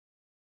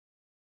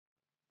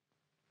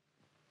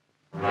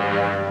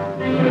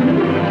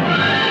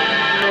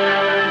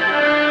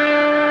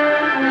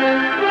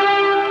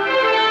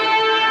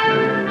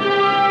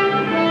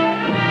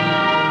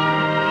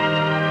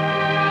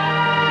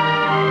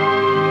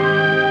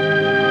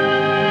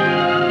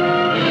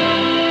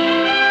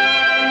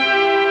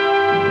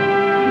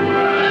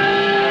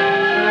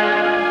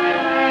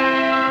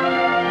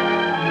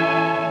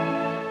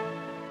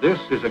This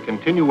is a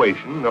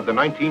continuation of the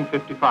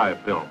 1955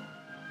 film.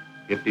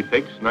 It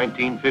depicts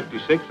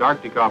 1956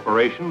 Arctic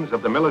operations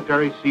of the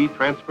Military Sea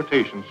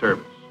Transportation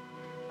Service,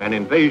 an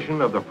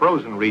invasion of the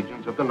frozen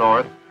regions of the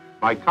North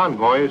by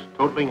convoys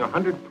totaling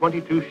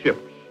 122 ships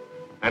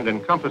and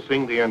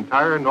encompassing the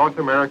entire North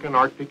American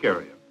Arctic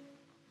area.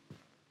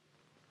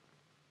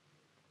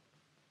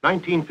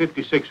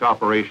 1956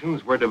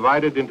 operations were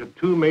divided into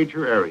two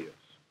major areas,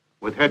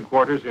 with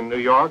headquarters in New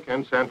York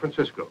and San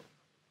Francisco.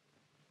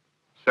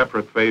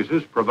 Separate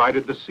phases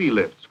provided the sea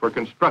lifts for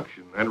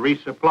construction and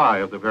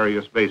resupply of the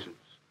various bases,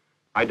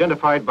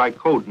 identified by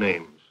code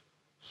names,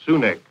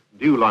 SUNEC,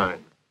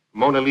 DEWLINE,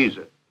 Mona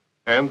Lisa,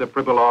 and the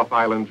Pribiloff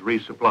Islands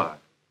resupply.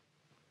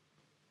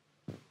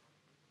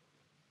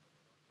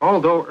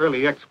 Although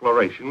early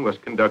exploration was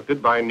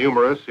conducted by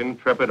numerous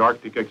intrepid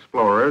Arctic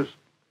explorers,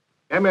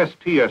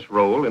 MSTS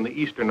role in the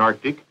Eastern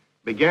Arctic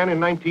began in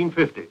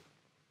 1950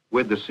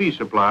 with the sea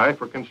supply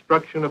for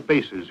construction of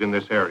bases in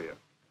this area.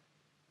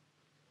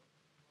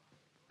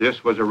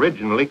 This was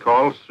originally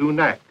called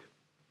SUNEC,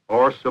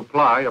 or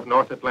Supply of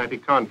North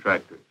Atlantic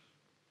Contractors.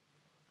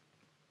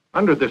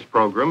 Under this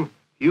program,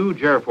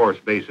 huge Air Force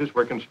bases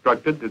were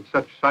constructed at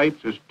such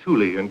sites as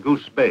Thule and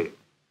Goose Bay.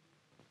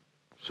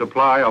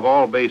 Supply of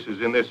all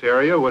bases in this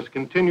area was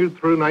continued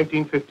through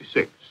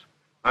 1956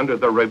 under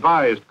the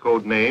revised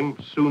code name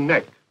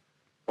SUNEC,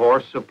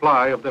 or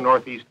Supply of the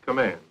Northeast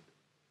Command.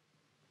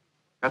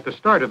 At the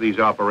start of these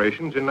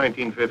operations in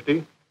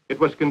 1950, it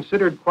was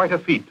considered quite a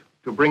feat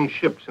to bring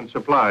ships and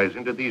supplies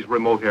into these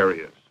remote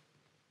areas.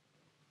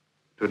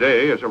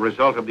 Today, as a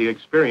result of the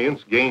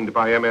experience gained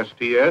by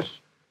MSTS,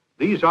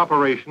 these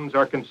operations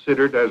are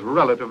considered as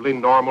relatively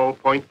normal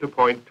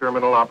point-to-point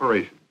terminal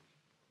operations.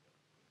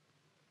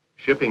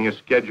 Shipping is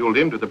scheduled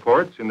into the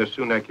ports in the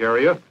SUNEC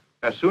area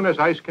as soon as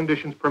ice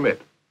conditions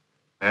permit,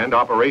 and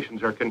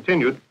operations are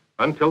continued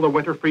until the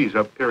winter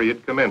freeze-up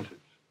period commences.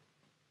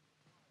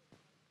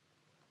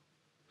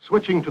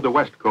 Switching to the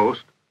West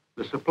Coast,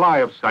 the supply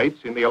of sites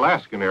in the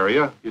Alaskan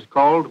area is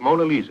called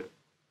Mona Lisa.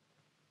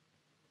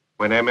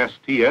 When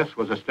MSTS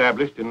was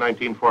established in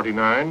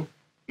 1949,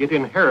 it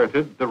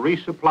inherited the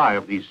resupply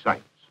of these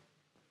sites.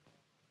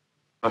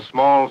 A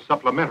small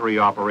supplementary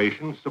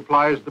operation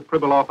supplies the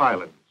Pribiloff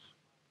Islands.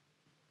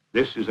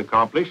 This is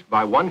accomplished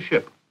by one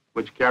ship,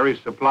 which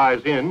carries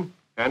supplies in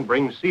and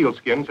brings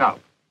sealskins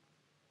out.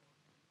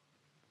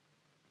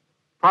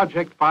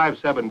 Project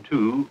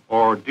 572,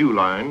 or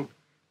DEWLINE,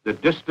 the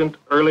distant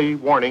early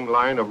warning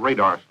line of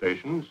radar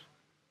stations,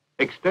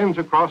 extends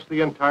across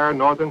the entire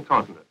northern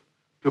continent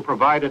to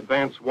provide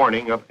advance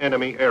warning of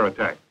enemy air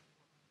attack.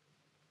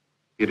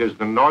 It is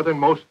the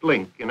northernmost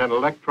link in an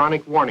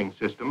electronic warning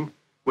system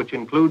which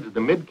includes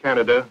the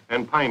Mid-Canada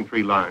and Pine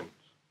Tree lines,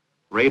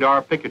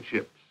 radar picket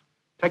ships,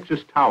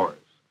 Texas towers,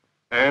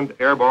 and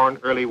airborne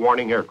early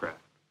warning aircraft.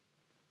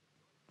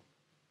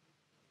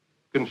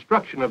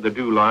 Construction of the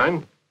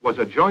DEWLINE was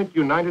a joint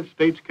United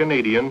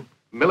States-Canadian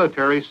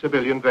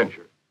military-civilian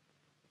venture.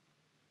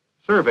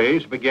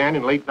 Surveys began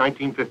in late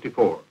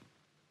 1954.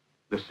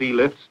 The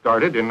Sealift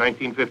started in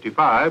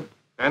 1955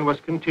 and was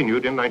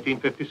continued in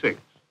 1956.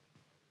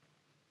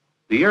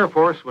 The Air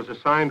Force was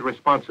assigned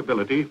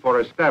responsibility for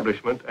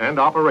establishment and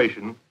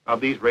operation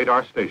of these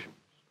radar stations.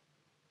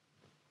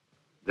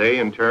 They,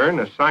 in turn,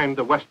 assigned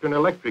the Western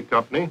Electric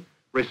Company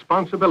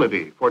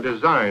responsibility for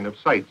design of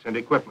sites and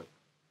equipment,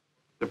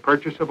 the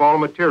purchase of all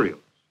materials,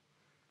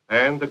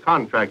 and the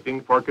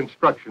contracting for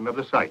construction of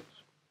the sites.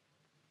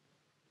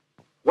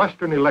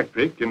 Western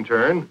Electric, in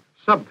turn,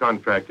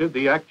 subcontracted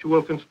the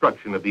actual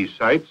construction of these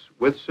sites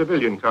with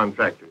civilian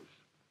contractors,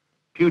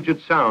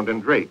 Puget Sound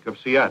and Drake of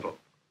Seattle,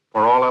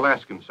 for all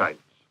Alaskan sites,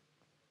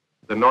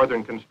 the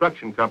Northern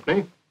Construction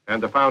Company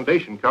and the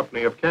Foundation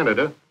Company of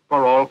Canada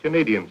for all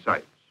Canadian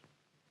sites.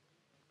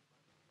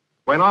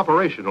 When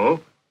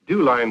operational,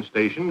 DEWLINE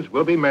stations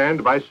will be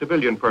manned by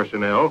civilian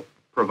personnel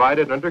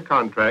provided under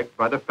contract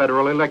by the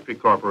Federal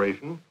Electric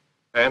Corporation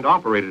and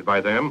operated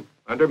by them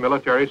under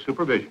military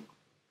supervision.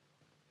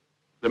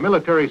 The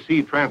Military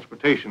Sea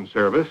Transportation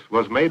Service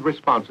was made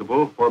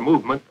responsible for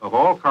movement of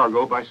all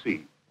cargo by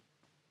sea.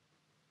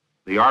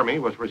 The Army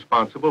was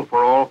responsible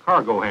for all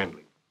cargo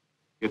handling,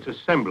 its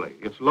assembly,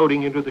 its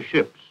loading into the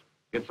ships,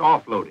 its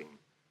offloading,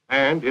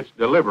 and its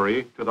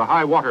delivery to the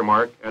high water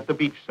mark at the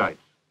beach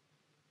sites.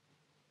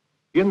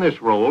 In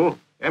this role,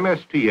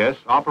 MSTS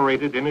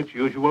operated in its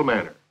usual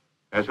manner,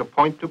 as a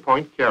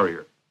point-to-point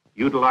carrier,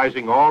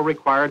 utilizing all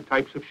required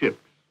types of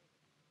ships.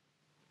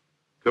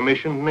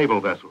 Commissioned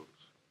naval vessels,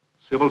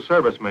 civil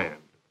service manned,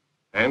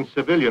 and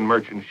civilian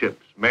merchant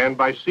ships manned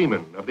by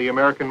seamen of the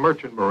American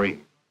Merchant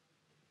Marine.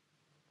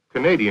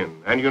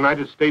 Canadian and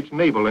United States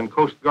Naval and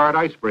Coast Guard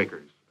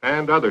icebreakers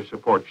and other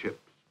support ships.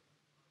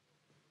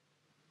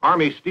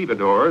 Army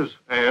stevedores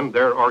and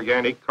their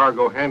organic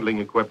cargo handling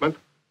equipment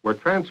were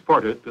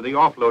transported to the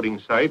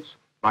offloading sites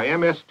by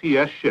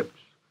MSTS ships,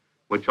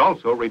 which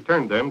also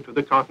returned them to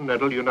the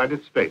continental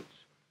United States,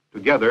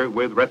 together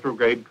with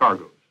retrograde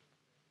cargoes.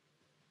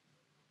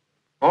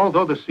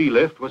 Although the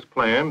Sealift was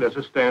planned as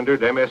a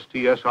standard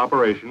MSTS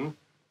operation,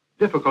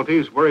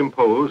 difficulties were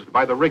imposed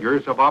by the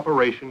rigors of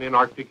operation in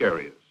Arctic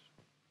areas.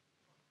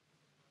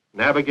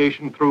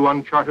 Navigation through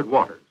uncharted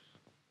waters,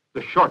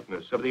 the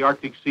shortness of the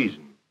Arctic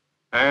season,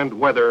 and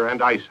weather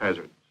and ice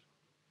hazards.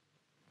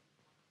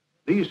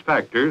 These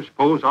factors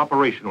pose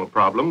operational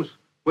problems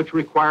which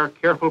require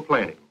careful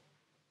planning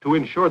to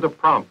ensure the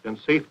prompt and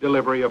safe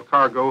delivery of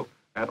cargo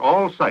at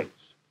all sites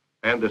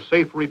and the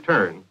safe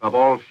return of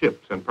all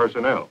ships and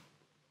personnel.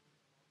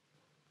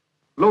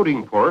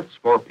 Loading ports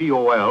for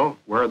POL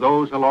were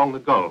those along the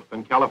Gulf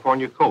and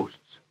California coasts.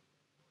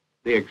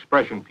 The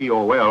expression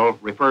POL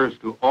refers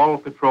to all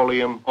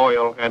petroleum,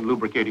 oil, and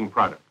lubricating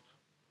products.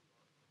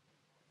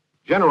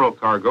 General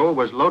cargo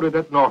was loaded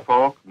at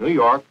Norfolk, New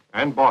York,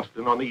 and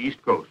Boston on the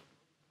East Coast.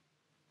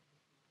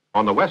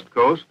 On the West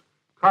Coast,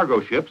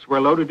 cargo ships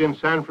were loaded in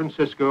San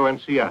Francisco and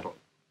Seattle.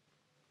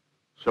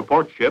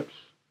 Support ships,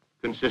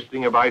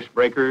 consisting of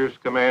icebreakers,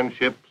 command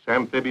ships,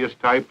 amphibious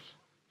types,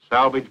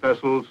 salvage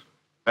vessels,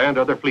 and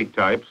other fleet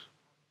types,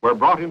 were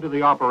brought into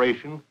the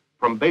operation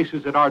from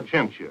bases at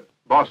Argentia,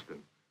 Boston,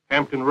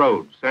 Hampton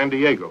Roads, San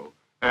Diego,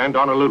 and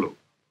Honolulu.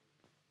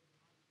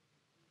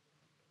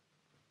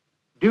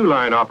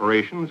 DEWLINE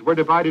operations were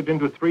divided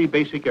into three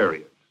basic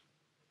areas: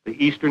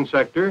 the Eastern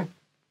Sector,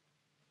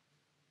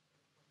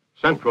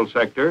 Central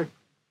Sector,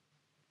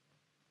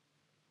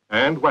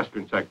 and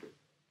Western Sector.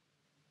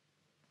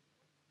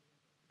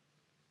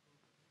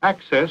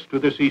 Access to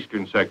this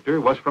Eastern Sector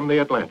was from the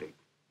Atlantic,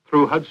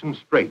 through Hudson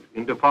Strait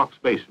into Fox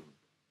Basin.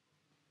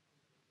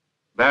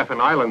 BAFFIN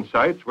Island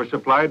sites were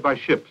supplied by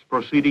ships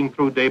proceeding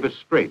through Davis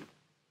Strait.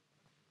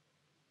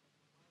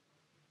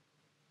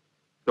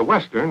 The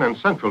Western and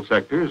Central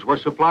sectors were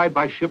supplied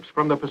by ships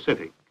from the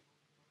Pacific.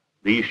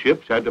 These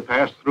ships had to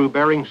pass through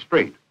Bering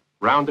Strait,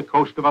 round the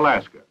coast of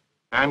Alaska,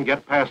 and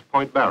get past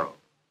Point Barrow.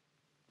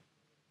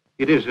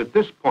 It is at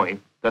this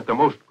point that the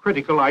most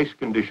critical ice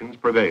conditions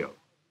prevail.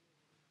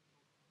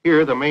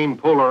 Here, the main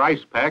polar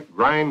ice pack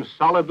grinds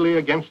solidly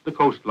against the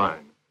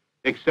coastline,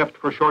 except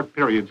for short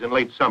periods in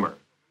late summer,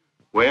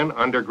 when,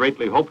 under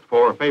greatly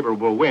hoped-for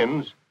favorable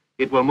winds,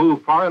 it will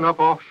move far enough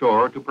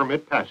offshore to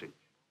permit passage.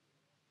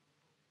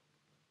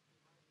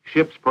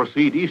 Ships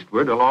proceed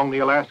eastward along the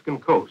Alaskan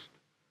coast,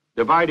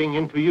 dividing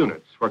into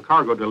units for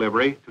cargo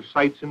delivery to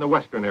sites in the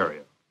western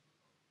area.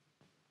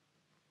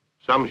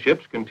 Some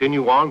ships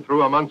continue on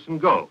through Amundsen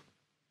Gulf,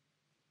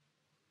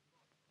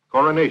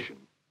 Coronation,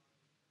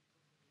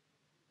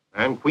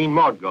 and Queen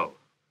Maud Gulf,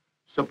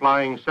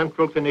 supplying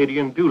central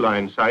Canadian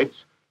DEWLINE sites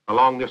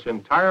along this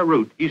entire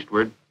route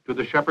eastward to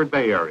the Shepherd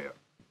Bay area.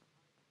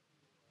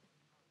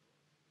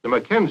 The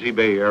Mackenzie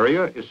Bay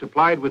area is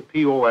supplied with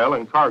POL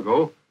and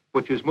cargo,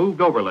 which is moved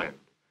overland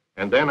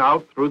and then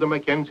out through the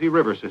Mackenzie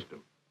River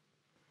system.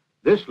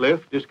 This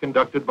lift is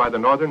conducted by the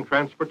Northern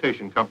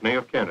Transportation Company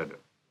of Canada.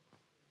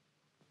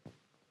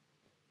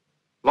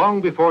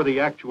 Long before the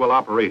actual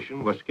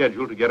operation was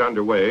scheduled to get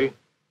underway,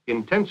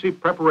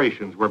 intensive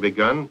preparations were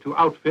begun to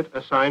outfit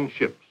assigned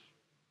ships.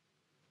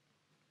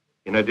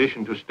 In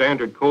addition to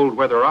standard cold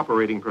weather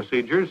operating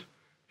procedures,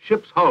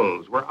 ships'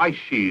 hulls were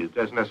ice-sheathed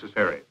as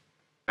necessary,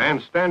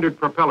 and standard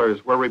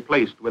propellers were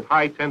replaced with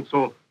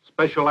high-tensile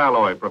special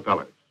alloy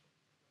propellers.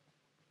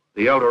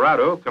 The El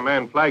Dorado,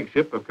 command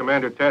flagship of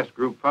Commander Task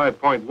Group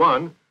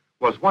 5.1,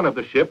 was one of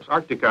the ships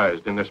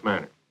Arcticized in this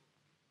manner.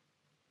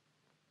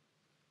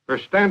 Her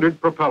standard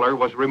propeller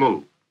was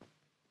removed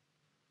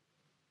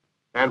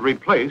and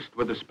replaced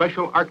with a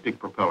special Arctic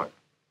propeller.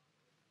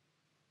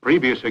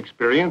 Previous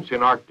experience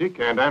in Arctic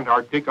and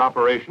Antarctic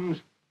operations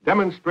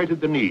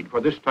demonstrated the need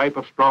for this type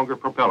of stronger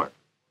propeller.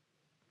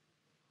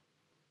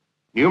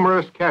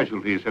 Numerous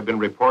casualties have been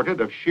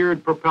reported of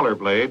sheared propeller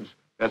blades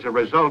as a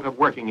result of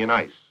working in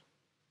ice.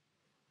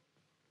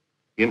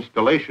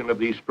 Installation of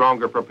these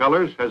stronger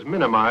propellers has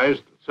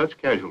minimized such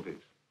casualties.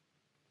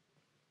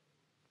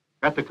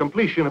 At the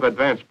completion of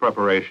advanced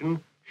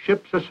preparation,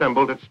 ships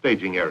assembled at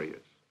staging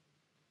areas.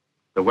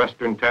 The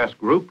Western Task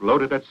Group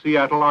loaded at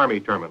Seattle Army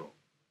Terminal.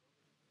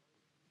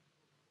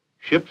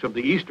 Ships of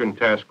the Eastern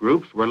Task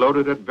Groups were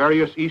loaded at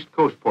various East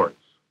Coast ports.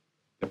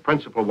 The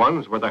principal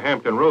ones were the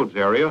Hampton Roads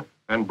area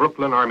and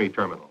Brooklyn Army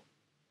Terminal.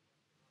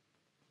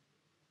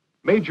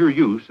 Major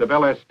use of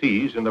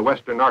LSTs in the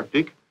Western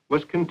Arctic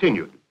was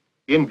continued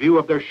in view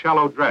of their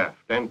shallow draft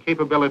and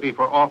capability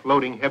for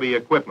offloading heavy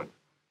equipment,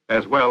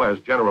 as well as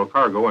general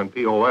cargo and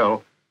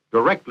POL,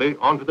 directly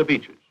onto the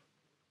beaches.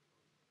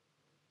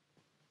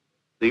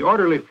 The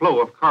orderly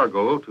flow of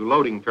cargo to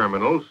loading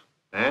terminals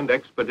and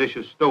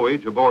expeditious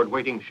stowage aboard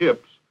waiting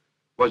ships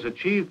was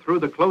achieved through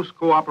the close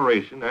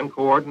cooperation and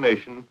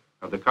coordination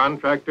of the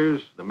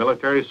contractors, the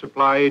military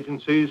supply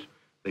agencies,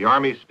 the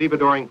Army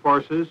stevedoring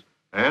forces,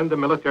 and the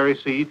Military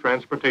Sea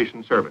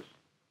Transportation Service.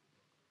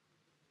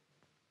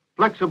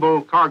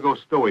 Flexible cargo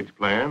stowage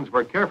plans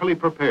were carefully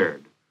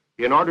prepared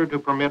in order to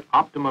permit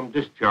optimum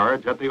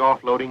discharge at the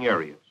offloading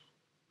areas.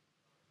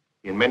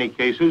 In many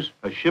cases,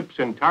 a ship's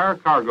entire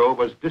cargo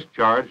was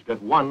discharged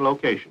at one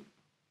location.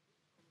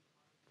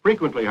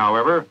 Frequently,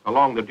 however,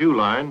 along the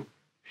DEWLINE,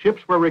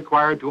 ships were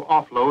required to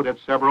offload at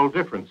several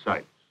different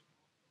sites.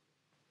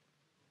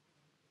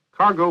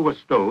 Cargo was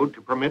stowed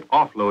to permit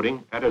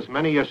offloading at as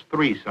many as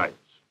 3 sites.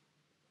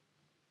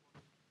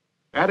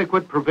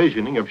 Adequate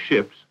provisioning of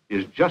ships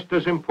is just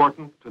as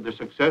important to the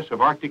success of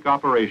Arctic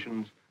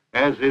operations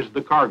as is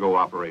the cargo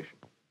operation.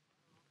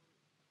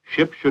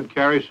 Ships should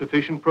carry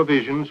sufficient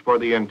provisions for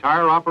the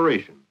entire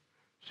operation,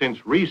 since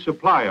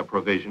resupply of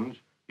provisions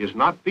is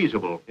not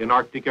feasible in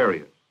Arctic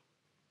areas.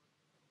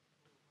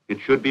 It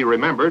should be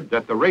remembered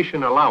that the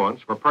ration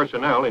allowance for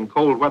personnel in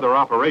cold weather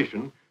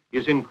operation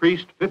is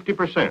increased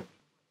 50%.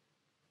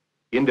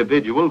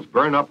 Individuals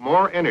burn up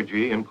more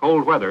energy in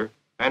cold weather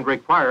and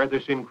require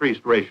this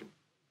increased ration.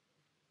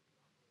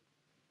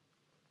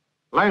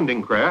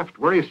 Landing craft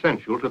were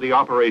essential to the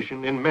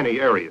operation in many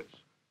areas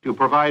to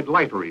provide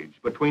lighterage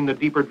between the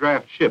deeper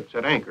draft ships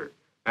at anchor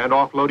and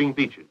offloading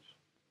beaches.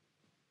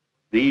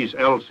 These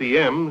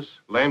LCMs,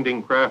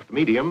 landing craft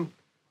medium,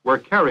 were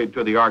carried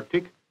to the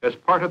Arctic as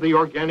part of the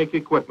organic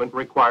equipment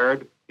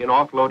required in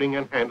offloading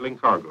and handling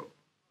cargo.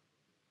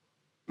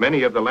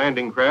 Many of the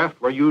landing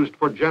craft were used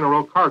for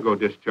general cargo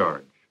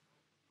discharge,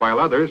 while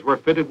others were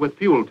fitted with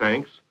fuel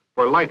tanks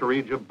for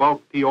lighterage of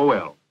bulk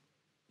POL.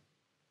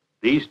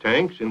 These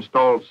tanks,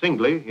 installed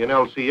singly in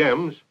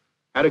LCMs,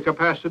 had a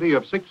capacity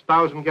of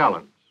 6,000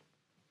 gallons.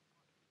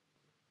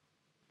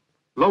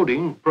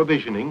 Loading,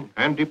 provisioning,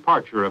 and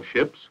departure of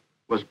ships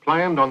was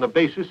planned on the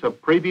basis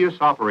of previous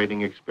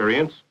operating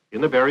experience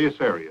in the various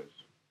areas.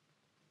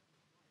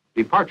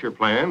 Departure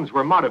plans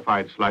were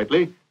modified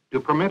slightly to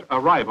permit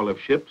arrival of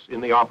ships in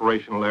the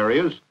operational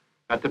areas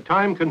at the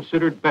time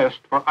considered best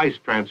for ice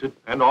transit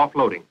and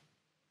offloading.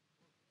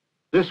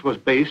 This was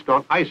based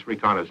on ice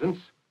reconnaissance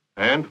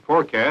and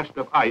forecast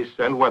of ice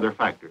and weather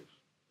factors.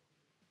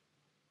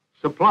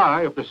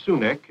 Supply of the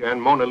SUNEC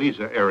and Mona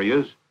Lisa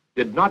areas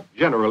did not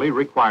generally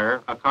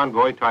require a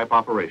convoy-type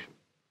operation.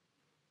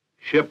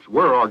 Ships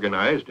were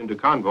organized into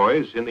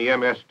convoys in the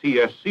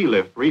MSTS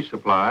Sealift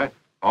resupply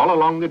all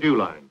along the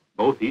DEWLINE,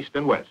 both east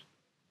and west.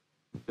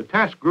 The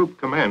task group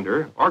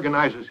commander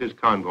organizes his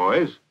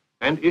convoys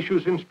and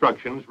issues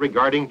instructions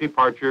regarding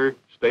departure,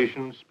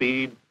 station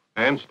speed,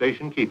 and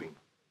station keeping.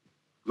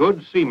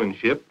 Good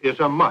seamanship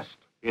is a must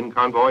in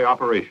convoy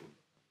operation.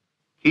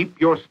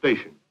 Keep your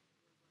station.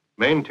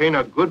 Maintain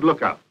a good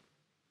lookout.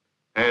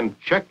 And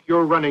check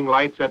your running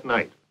lights at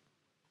night.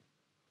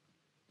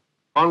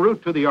 En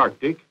route to the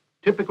Arctic,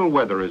 typical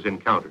weather is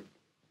encountered,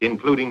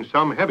 including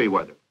some heavy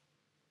weather.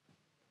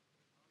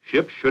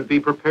 Ships should be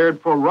prepared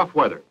for rough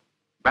weather,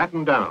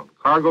 battened down,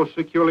 cargo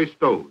securely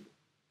stowed,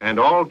 and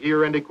all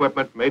gear and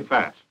equipment made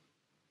fast.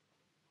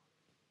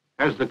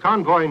 As the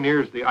convoy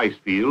nears the ice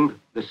field,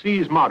 the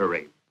seas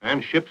moderate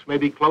and ships may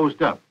be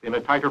closed up in a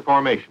tighter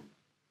formation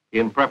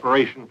in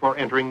preparation for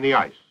entering the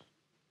ice.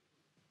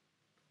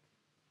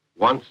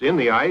 Once in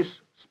the ice,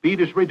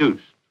 speed is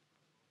reduced,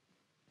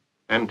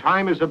 and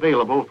time is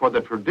available for the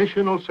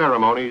traditional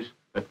ceremonies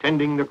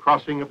attending the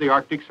crossing of the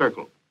Arctic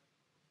Circle.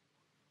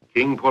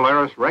 King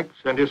Polaris Rex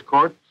and his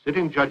court sit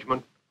in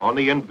judgment on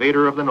the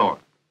invader of the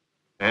North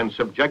and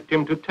subject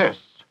him to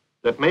tests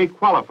that may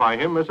qualify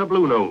him as a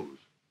blue nose.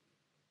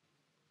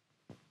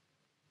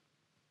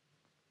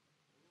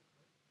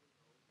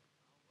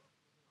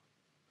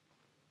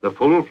 The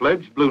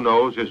full-fledged blue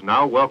nose is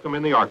now welcome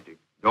in the Arctic,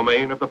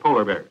 domain of the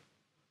polar bear.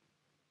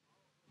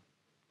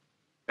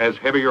 As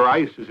heavier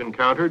ice is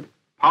encountered,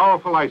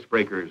 powerful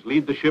icebreakers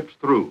lead the ships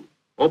through,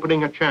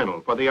 opening a channel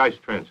for the ice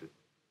transit.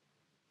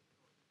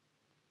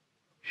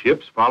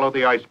 Ships follow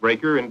the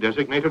icebreaker in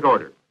designated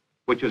order,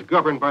 which is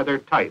governed by their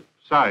type,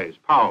 size,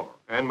 power,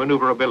 and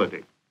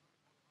maneuverability.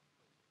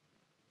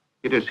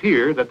 It is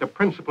here that the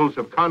principles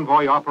of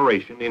convoy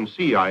operation in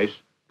sea ice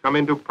come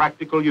into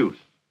practical use.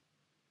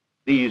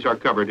 These are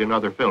covered in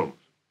other films.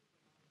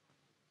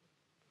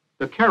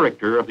 The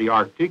character of the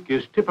Arctic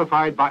is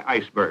typified by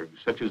icebergs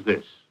such as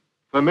this,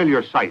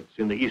 familiar sights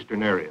in the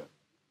eastern area.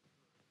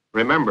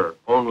 Remember,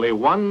 only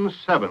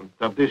 1/7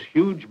 of this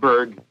huge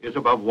berg is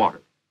above water.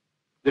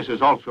 This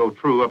is also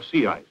true of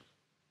sea ice.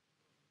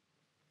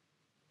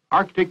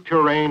 Arctic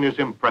terrain is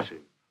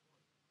impressive.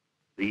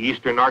 The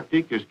eastern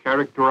Arctic is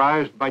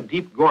characterized by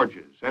deep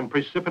gorges and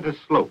precipitous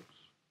slopes.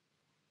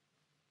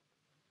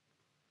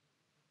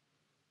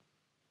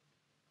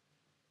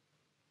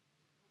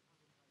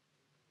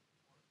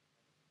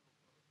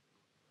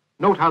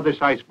 Note how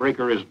this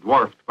icebreaker is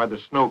dwarfed by the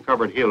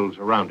snow-covered hills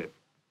around it.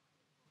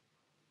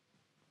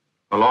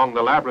 Along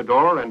the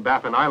Labrador and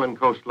Baffin Island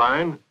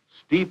coastline,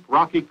 steep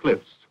rocky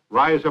cliffs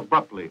rise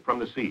abruptly from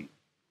the sea.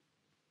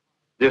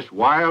 This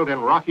wild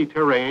and rocky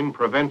terrain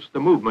prevents the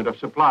movement of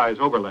supplies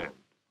overland.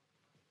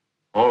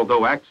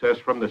 Although access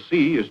from the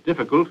sea is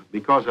difficult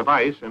because of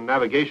ice and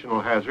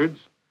navigational hazards,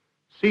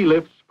 sea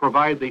lifts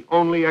provide the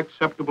only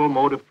acceptable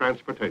mode of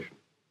transportation.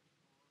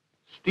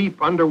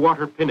 Steep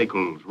underwater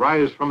pinnacles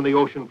rise from the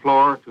ocean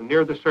floor to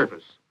near the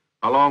surface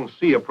along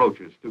sea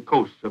approaches to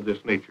coasts of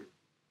this nature.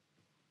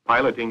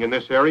 Piloting in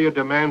this area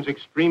demands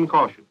extreme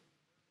caution.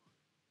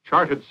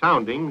 Charted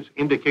soundings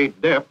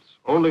indicate depths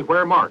only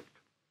where marked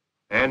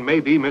and may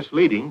be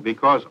misleading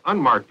because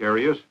unmarked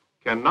areas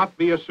cannot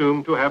be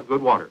assumed to have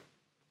good water.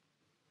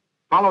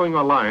 Following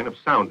a line of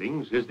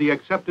soundings is the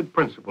accepted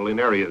principle in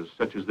areas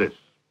such as this.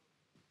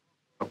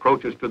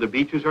 Approaches to the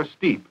beaches are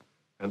steep,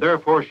 and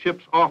therefore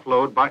ships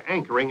offload by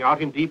anchoring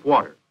out in deep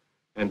water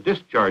and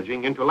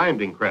discharging into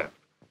landing craft,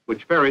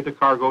 which ferry the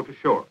cargo to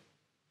shore.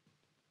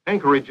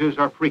 Anchorages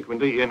are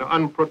frequently in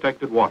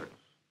unprotected waters.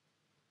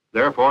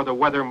 Therefore, the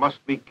weather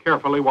must be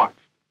carefully watched.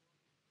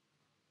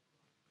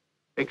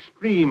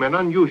 Extreme and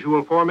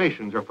unusual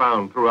formations are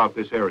found throughout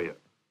this area.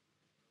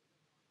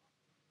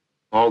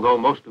 Although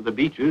most of the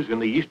beaches in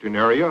the eastern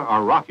area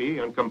are rocky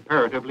and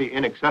comparatively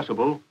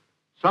inaccessible,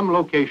 some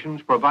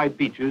locations provide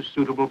beaches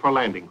suitable for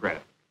landing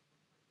craft.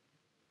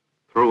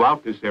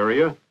 Throughout this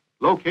area,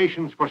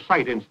 locations for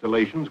site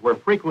installations were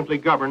frequently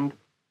governed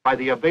by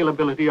the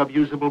availability of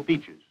usable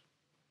beaches.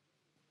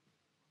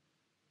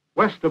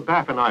 West of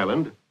Baffin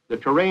Island, the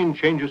terrain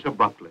changes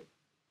abruptly.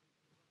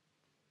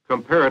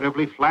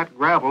 Comparatively flat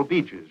gravel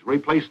beaches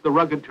replace the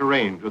rugged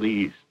terrain to the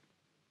east.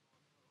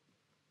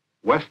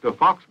 West of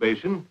Fox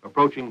Basin,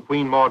 approaching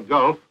Queen Maud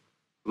Gulf,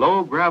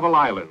 low gravel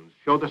islands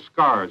show the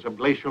scars of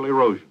glacial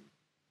erosion.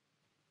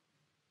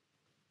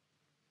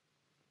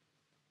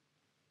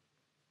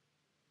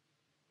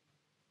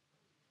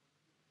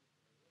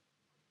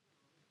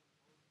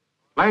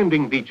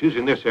 Landing beaches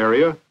in this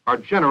area are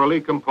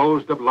generally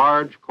composed of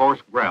large,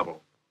 coarse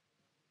gravel.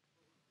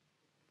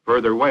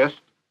 Further west,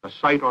 a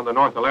site on the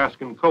North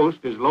Alaskan coast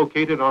is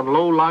located on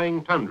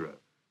low-lying tundra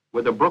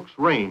with the Brooks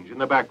Range in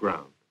the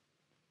background.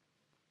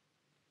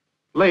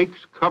 Lakes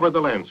cover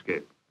the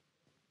landscape.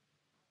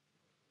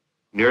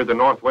 Near the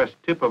northwest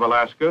tip of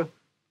Alaska,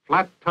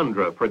 flat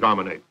tundra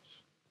predominates.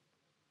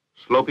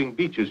 Sloping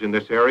beaches in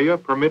this area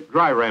permit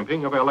dry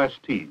ramping of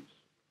LSTs.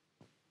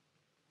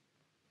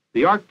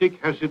 The Arctic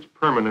has its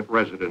permanent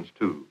residents,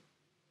 too.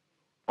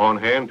 On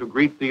hand to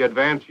greet the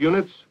advance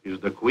units is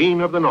the Queen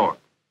of the North.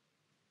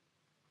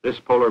 This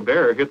polar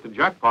bear hit the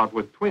jackpot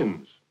with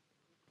twins.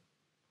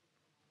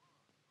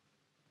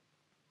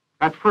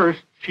 At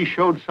first, she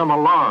showed some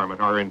alarm at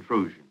our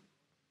intrusion,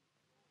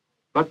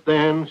 but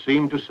then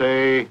seemed to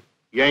say,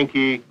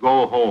 "Yankee,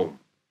 go home."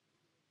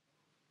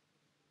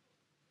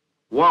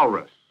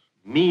 Walrus,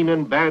 mean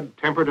and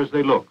bad-tempered as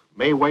they look,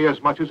 may weigh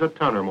as much as a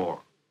ton or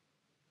more.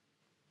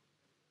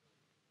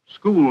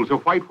 Schools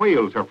of white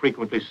whales are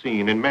frequently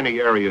seen in many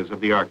areas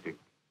of the Arctic.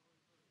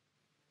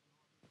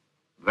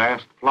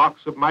 Vast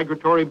flocks of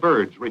migratory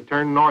birds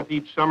return north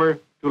each summer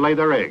to lay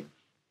their eggs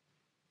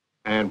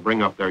and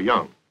bring up their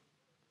young.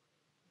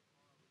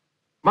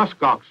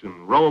 Musk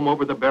oxen roam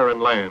over the barren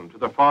land to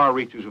the far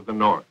reaches of the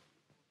north.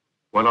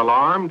 When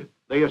alarmed,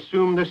 they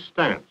assume this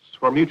stance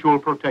for mutual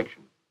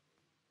protection.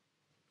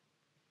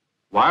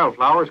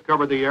 Wildflowers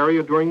cover the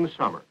area during the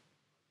summer.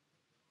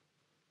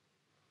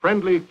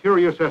 Friendly,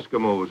 curious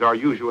Eskimos are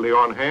usually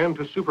on hand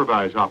to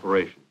supervise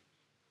operations.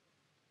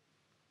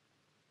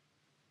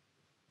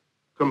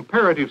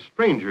 Comparative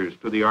strangers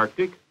to the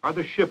Arctic are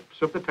the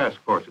ships of the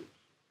task forces.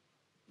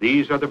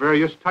 These are the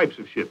various types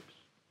of ships.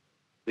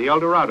 The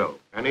El Dorado,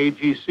 an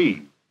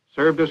AGC,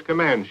 served as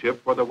command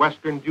ship for the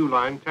Western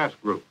DEWLINE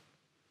task group.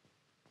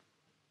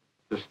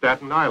 The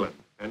Staten Island,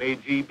 an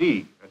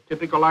AGB, a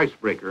typical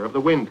icebreaker of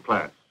the Wind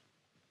class.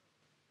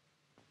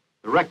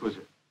 The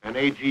Requisite, an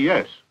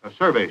AGS, a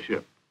survey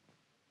ship.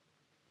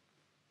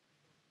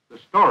 The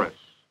Storis,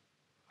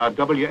 a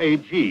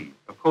WAG,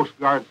 a Coast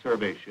Guard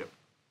survey ship.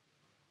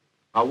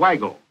 A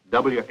Waggle,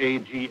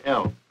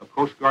 WAGL, a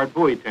Coast Guard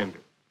buoy tender,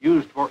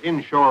 used for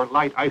inshore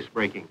light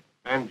icebreaking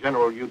and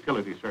general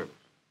utility service.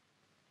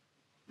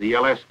 The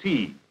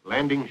LST,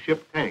 landing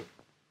ship tank,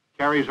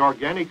 carries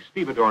organic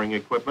stevedoring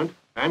equipment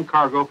and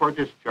cargo for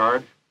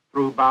discharge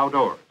through bow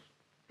doors,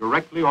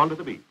 directly onto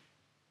the beach.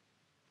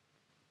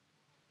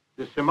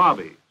 The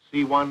Simavi,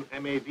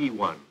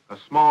 C1MAV1, a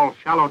small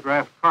shallow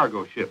draft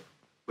cargo ship,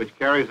 which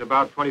carries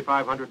about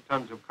 2,500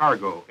 tons of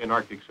cargo in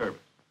Arctic service.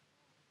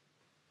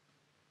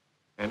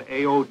 An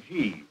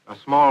AOG, a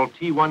small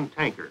T1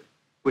 tanker,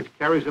 which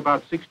carries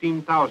about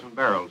 16,000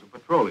 barrels of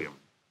petroleum.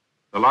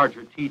 The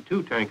larger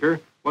T2 tanker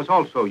was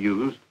also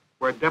used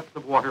where depth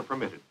of water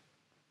permitted.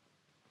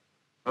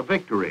 A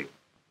Victory,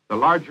 the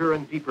larger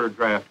and deeper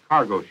draft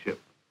cargo ship,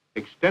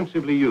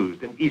 extensively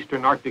used in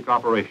eastern Arctic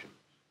operations.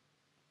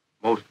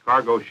 Most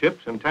cargo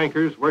ships and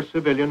tankers were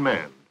civilian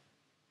manned.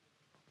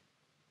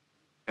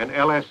 An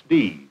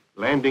LSD,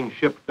 landing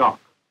ship dock,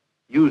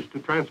 used to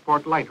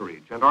transport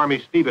lighterage and Army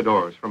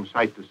stevedores from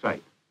site to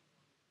site.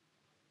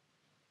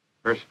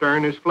 Her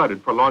stern is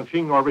flooded for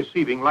launching or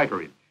receiving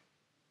lighterage.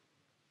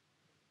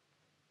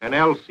 An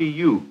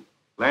LCU,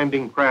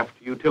 landing craft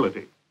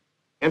utility,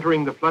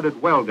 entering the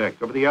flooded well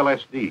deck of the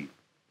LSD.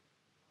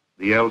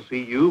 The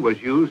LCU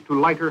was used to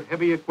lighter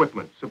heavy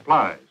equipment,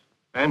 supplies,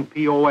 and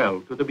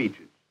POL to the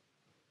beaches.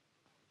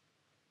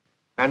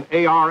 and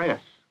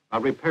ARS, a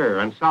repair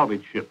and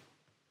salvage ship.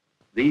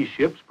 These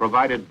ships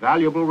provided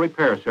valuable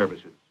repair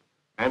services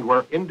and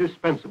were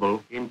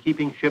indispensable in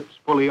keeping ships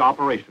fully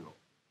operational.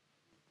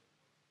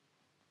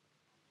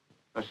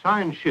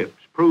 Assigned ships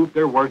proved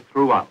their worth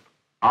throughout,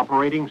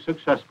 operating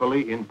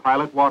successfully in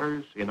pilot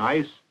waters, in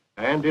ice,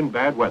 and in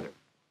bad weather.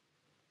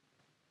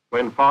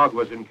 When fog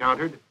was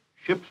encountered,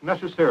 ships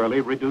necessarily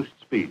reduced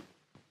speed.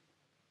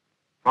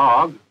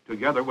 Fog,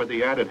 together with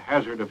the added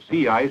hazard of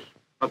sea ice,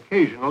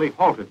 occasionally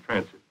halted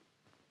transit.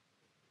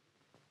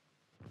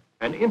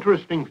 An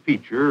interesting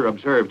feature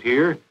observed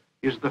here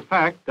is the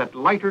fact that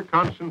lighter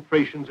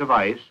concentrations of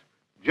ice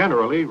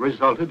generally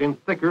resulted in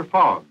thicker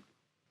fog.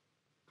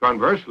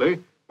 Conversely,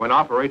 when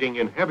operating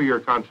in heavier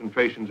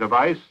concentrations of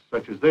ice,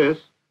 such as this,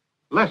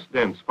 less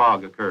dense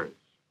fog occurs.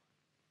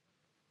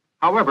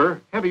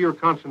 However, heavier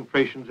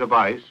concentrations of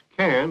ice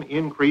can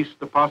increase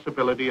the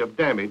possibility of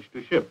damage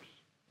to ships.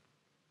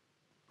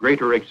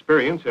 Greater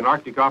experience in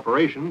Arctic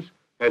operations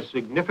has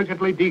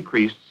significantly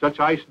decreased such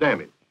ice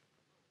damage.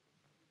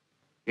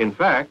 In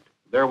fact,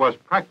 there was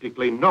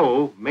practically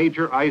no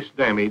major ice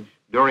damage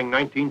during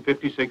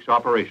 1956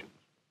 operations.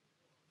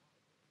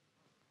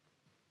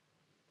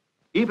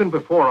 Even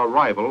before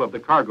arrival of the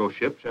cargo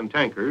ships and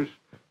tankers,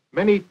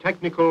 many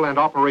technical and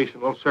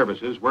operational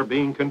services were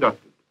being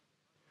conducted.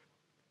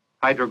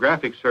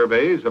 Hydrographic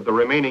surveys of the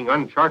remaining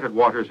uncharted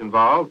waters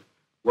involved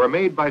were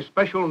made by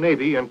Special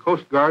Navy and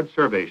Coast Guard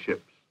survey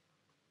ships.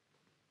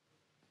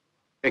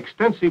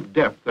 Extensive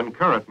depth and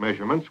current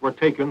measurements were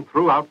taken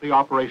throughout the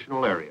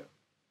operational area.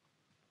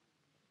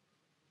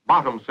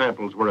 Bottom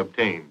samples were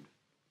obtained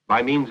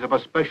by means of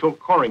a special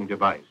coring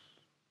device,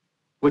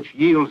 which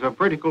yields a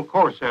vertical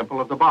core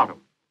sample of the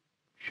bottom,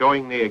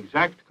 showing the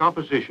exact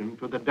composition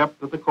to the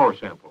depth of the core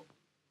sample.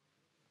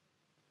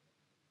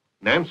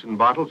 Nansen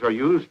bottles are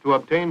used to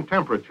obtain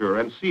temperature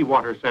and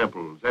seawater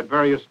samples at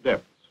various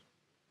depths.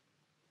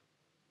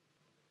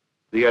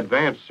 The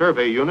advanced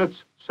survey units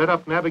set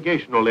up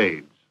navigational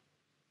aids,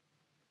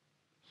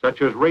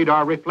 such as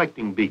radar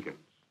reflecting beacons,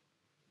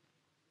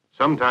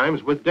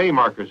 sometimes with day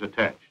markers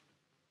attached.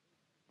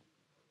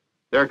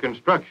 Their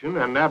construction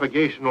and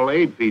navigational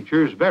aid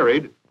features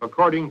varied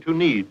according to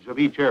needs of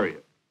each area.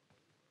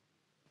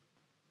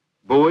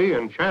 Buoy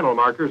and channel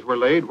markers were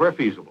laid where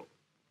feasible.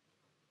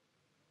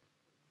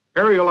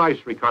 Aerial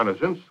ice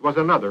reconnaissance was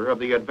another of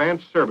the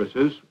advanced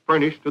services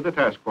furnished to the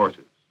task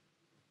forces.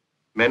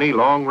 Many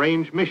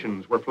long-range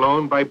missions were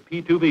flown by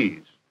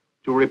P2Vs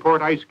to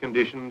report ice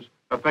conditions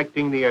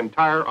affecting the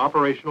entire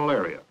operational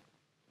area.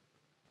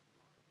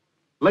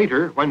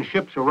 Later, when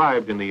ships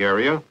arrived in the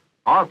area,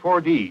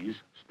 R4Ds,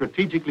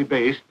 strategically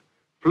based,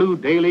 flew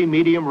daily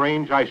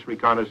medium-range ice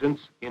reconnaissance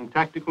in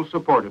tactical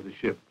support of the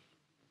ships.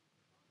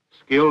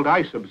 Skilled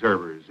ice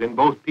observers in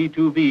both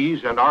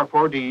P2Vs and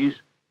R4Ds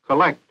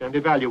collect and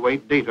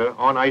evaluate data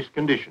on ice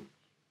conditions.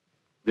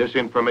 This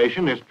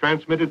information is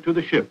transmitted to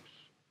the ships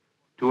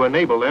to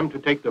enable them to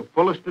take the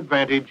fullest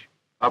advantage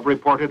of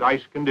reported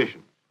ice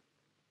conditions.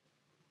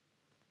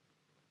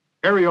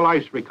 Aerial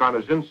ice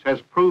reconnaissance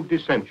has proved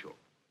essential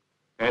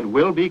and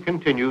will be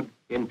continued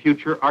in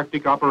future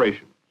Arctic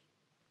operations.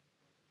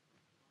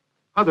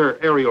 Other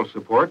aerial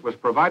support was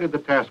provided the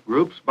task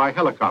groups by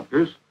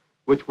helicopters,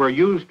 which were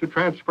used to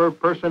transfer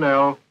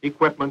personnel,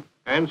 equipment,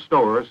 and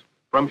stores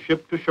from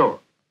ship to shore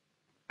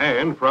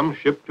and from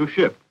ship to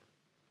ship.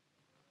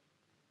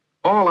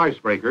 All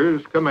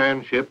icebreakers,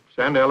 command ships,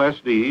 and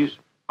LSDs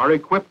are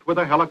equipped with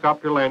a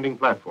helicopter landing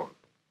platform.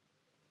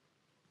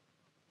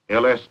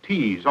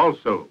 LSTs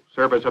also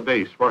serve as a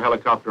base for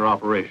helicopter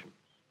operations.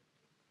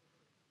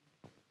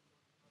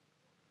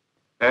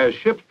 As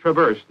ships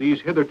traverse these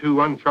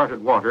hitherto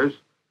uncharted waters,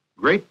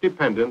 great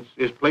dependence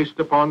is placed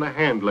upon the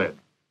hand lead.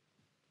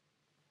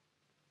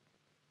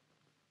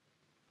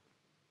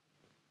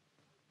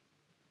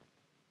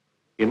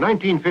 In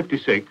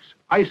 1956,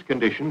 ice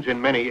conditions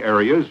in many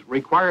areas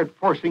required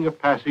forcing of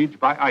passage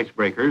by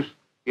icebreakers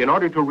in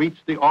order to reach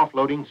the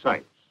offloading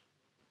sites.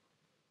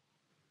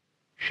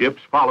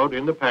 Ships followed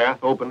in the path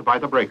opened by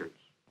the breakers.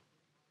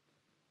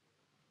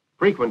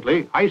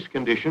 Frequently, ice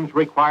conditions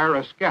require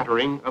a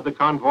scattering of the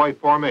convoy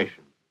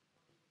formation,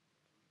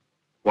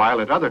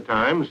 while at other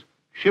times,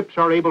 ships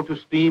are able to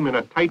steam in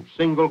a tight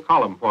single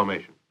column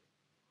formation.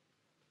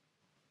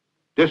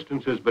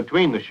 Distances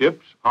between the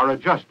ships are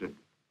adjusted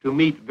to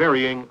meet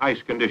varying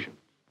ice conditions.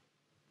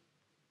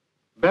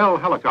 Bell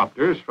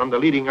helicopters from the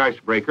leading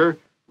icebreaker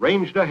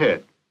ranged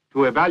ahead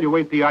to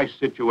evaluate the ice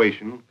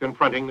situation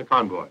confronting the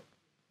convoy.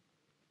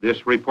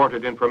 This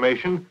reported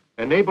information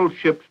enabled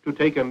ships to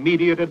take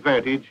immediate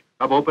advantage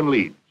of open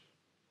leads.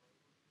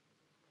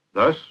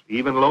 Thus,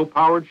 even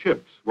low-powered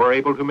ships were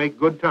able to make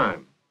good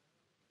time.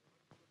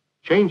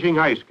 Changing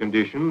ice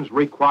conditions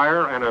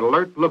require an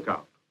alert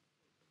lookout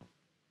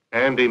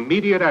and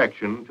immediate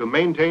action to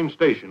maintain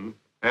station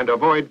and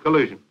avoid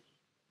collisions.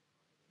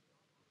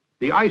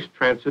 The ice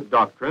transit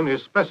doctrine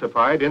is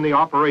specified in the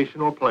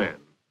operational plan.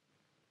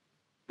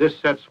 This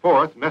sets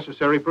forth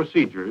necessary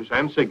procedures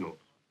and signals.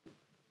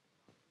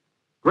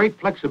 Great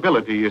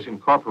flexibility is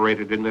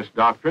incorporated in this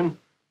doctrine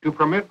to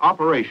permit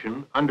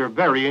operation under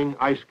varying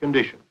ice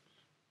conditions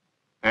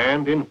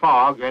and in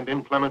fog and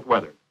inclement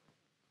weather.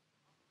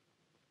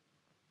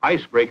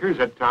 Icebreakers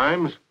at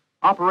times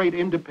operate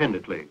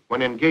independently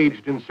when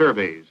engaged in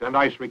surveys and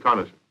ice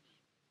reconnaissance.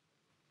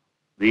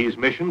 These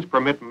missions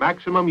permit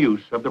maximum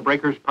use of the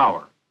breaker's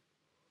power.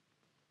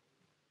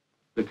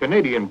 The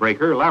Canadian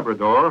breaker,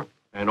 Labrador,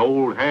 an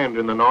old hand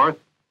in the north,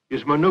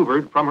 is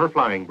maneuvered from her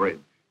flying bridge.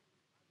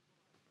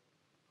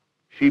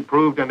 She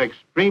proved an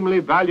extremely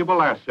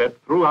valuable asset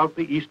throughout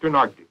the eastern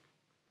Arctic,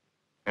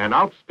 an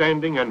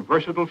outstanding and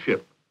versatile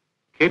ship,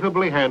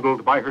 capably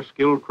handled by her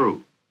skilled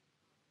crew.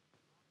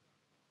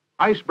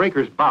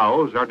 Icebreakers'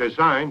 bows are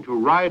designed to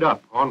ride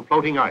up on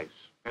floating ice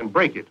and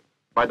break it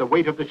by the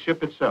weight of the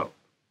ship itself.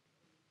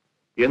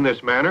 In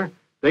this manner,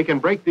 they can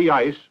break the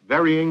ice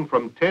varying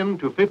from 10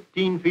 to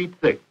 15 feet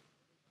thick.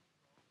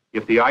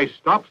 If the ice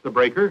stops the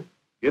breaker,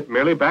 it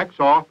merely backs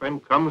off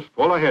and comes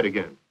full ahead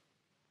again.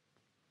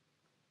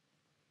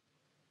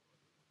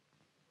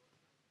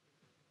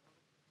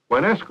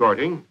 When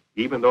escorting,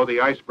 even though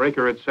the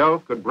icebreaker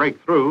itself could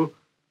break through,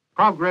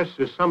 progress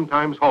is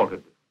sometimes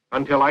halted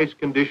until ice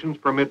conditions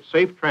permit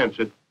safe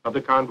transit of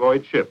the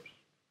convoyed ships.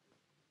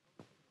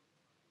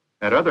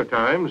 At other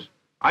times,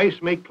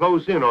 ice may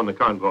close in on the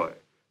convoy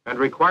and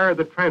require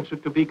the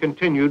transit to be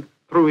continued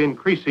through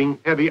increasing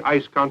heavy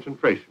ice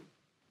concentration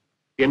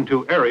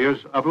into areas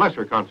of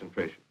lesser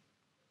concentration.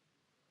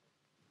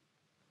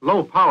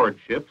 Low-powered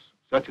ships,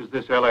 such as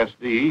this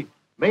LSD,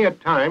 may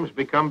at times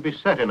become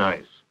beset in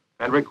ice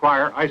and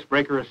require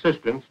icebreaker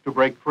assistance to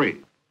break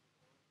free.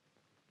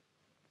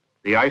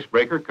 The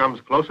icebreaker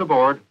comes close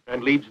aboard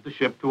and leads the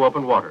ship to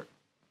open water.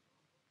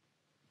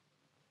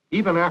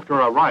 Even after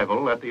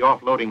arrival at the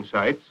offloading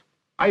sites,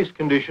 ice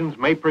conditions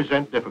may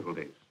present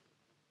difficulties.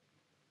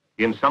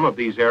 In some of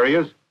these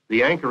areas,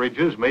 the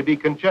anchorages may be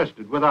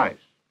congested with ice.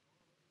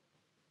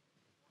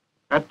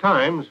 At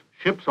times,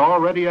 ships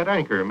already at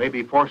anchor may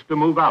be forced to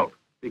move out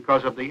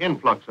because of the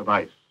influx of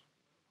ice.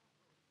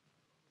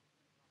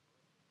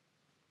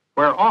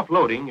 Where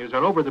offloading is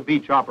an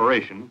over-the-beach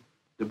operation,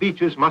 the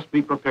beaches must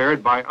be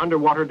prepared by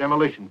underwater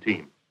demolition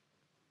teams.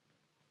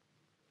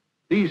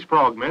 These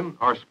frogmen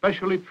are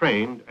specially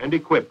trained and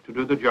equipped to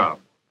do the job,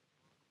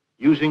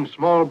 using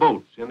small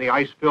boats in the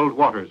ice-filled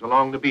waters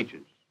along the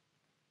beaches,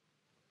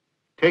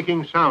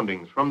 taking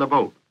soundings from the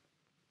boat,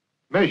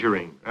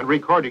 measuring and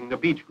recording the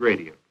beach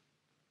gradient,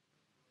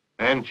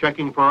 and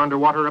checking for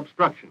underwater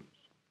obstructions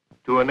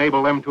to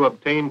enable them to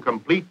obtain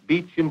complete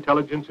beach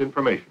intelligence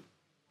information.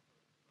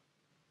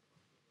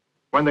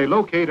 When they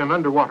locate an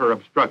underwater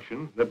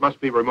obstruction that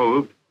must be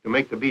removed to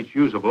make the beach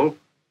usable,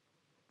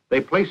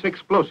 they place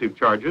explosive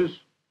charges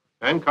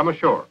and come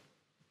ashore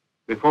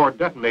before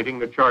detonating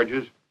the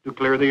charges to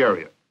clear the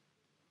area.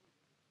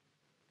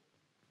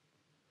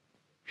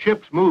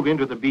 Ships move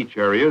into the beach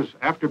areas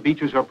after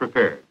beaches are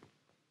prepared.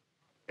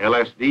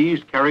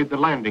 LSDs carried the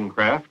landing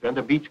craft and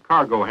the beach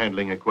cargo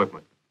handling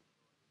equipment.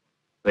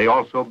 They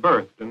also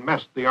berthed and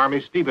messed the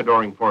Army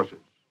stevedoring forces.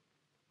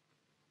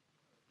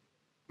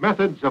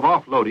 Methods of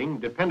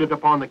offloading depended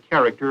upon the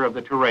character of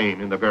the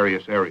terrain in the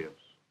various areas.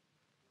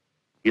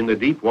 In the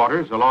deep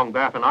waters along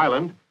Baffin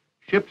Island,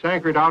 ships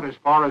anchored out as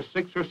far as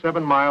 6 or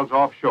 7 miles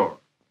offshore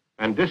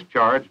and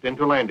discharged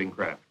into landing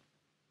craft.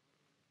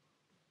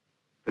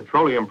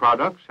 Petroleum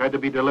products had to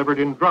be delivered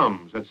in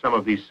drums at some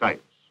of these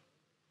sites.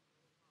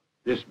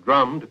 This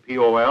drummed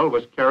POL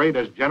was carried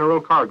as general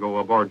cargo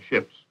aboard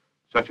ships,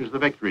 such as the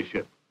Victory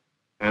ship,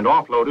 and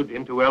offloaded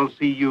into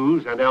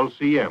LCUs and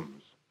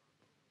LCMs.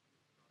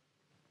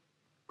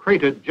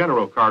 Crated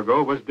general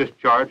cargo was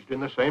discharged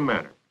in the same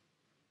manner.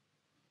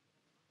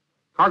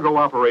 Cargo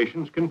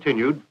operations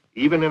continued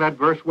even in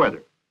adverse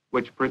weather,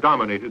 which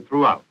predominated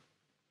throughout.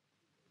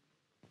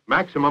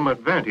 Maximum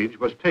advantage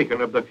was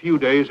taken of the few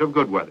days of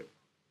good weather.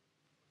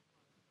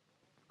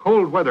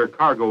 Cold weather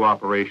cargo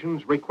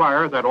operations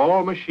require that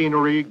all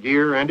machinery,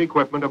 gear, and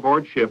equipment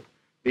aboard ship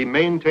be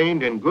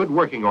maintained in good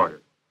working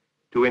order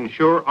to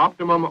ensure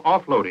optimum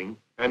offloading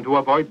and to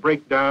avoid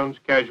breakdowns,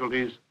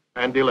 casualties,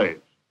 and delays.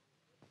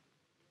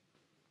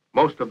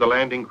 Most of the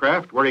landing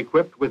craft were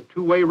equipped with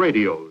two-way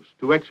radios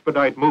to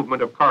expedite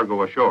movement of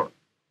cargo ashore.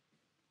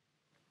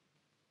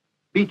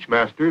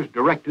 Beachmasters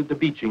directed the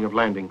beaching of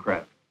landing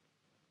craft.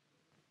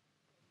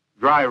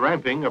 Dry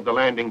ramping of the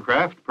landing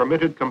craft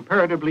permitted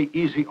comparatively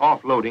easy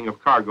offloading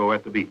of cargo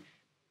at the beach.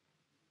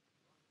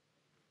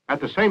 At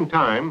the same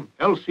time,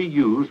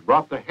 LCUs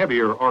brought the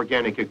heavier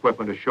organic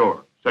equipment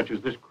ashore, such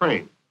as this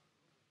crane.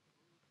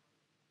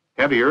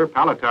 Heavier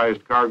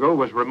palletized cargo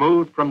was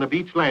removed from the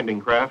beach landing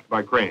craft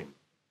by crane.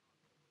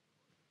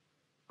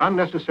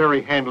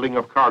 Unnecessary handling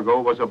of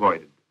cargo was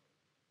avoided.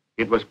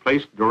 It was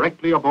placed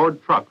directly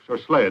aboard trucks or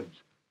sleds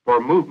for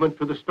movement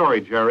to the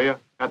storage area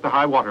at the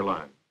high water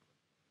line.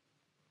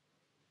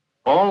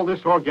 All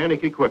this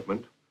organic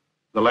equipment,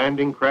 the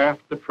landing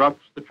craft, the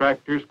trucks, the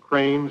tractors,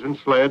 cranes, and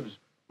sleds,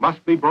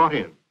 must be brought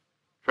in,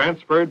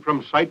 transferred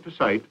from site to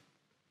site,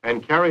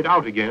 and carried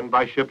out again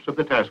by ships of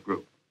the task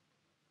group.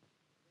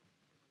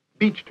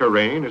 Beach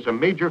terrain is a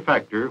major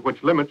factor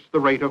which limits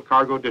the rate of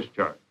cargo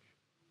discharge.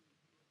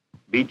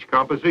 Beach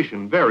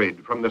composition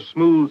varied from the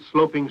smooth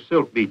sloping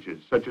silt beaches,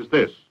 such as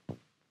this,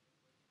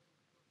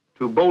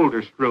 to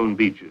boulder-strewn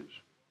beaches,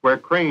 where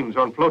cranes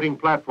on floating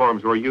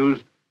platforms were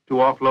used to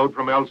offload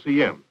from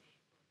LCMs.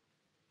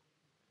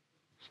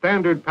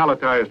 Standard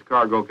palletized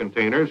cargo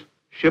containers,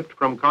 shipped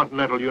from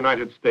continental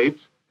United States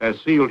as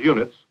sealed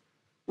units,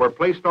 were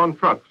placed on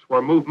trucks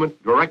for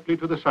movement directly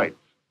to the sites.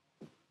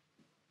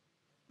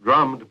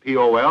 Drummed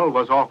POL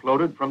was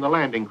offloaded from the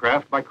landing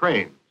craft by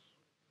cranes,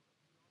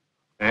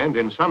 and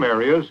in some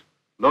areas,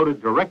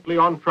 loaded directly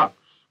on trucks.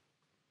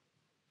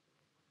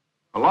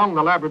 Along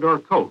the Labrador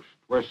coast,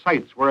 where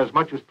sites were as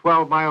much as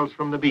 12 miles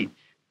from the beach,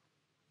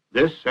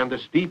 this and the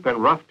steep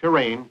and rough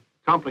terrain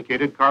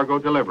complicated cargo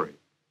delivery.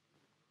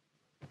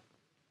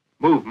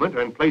 Movement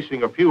and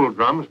placing of fuel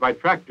drums by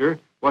tractor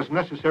was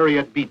necessary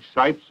at beach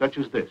sites such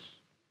as this.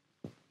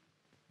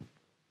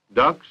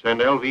 Ducks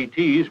and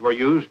LVTs were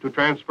used to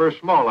transfer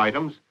small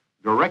items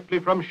directly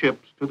from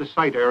ships to the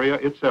site area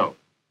itself.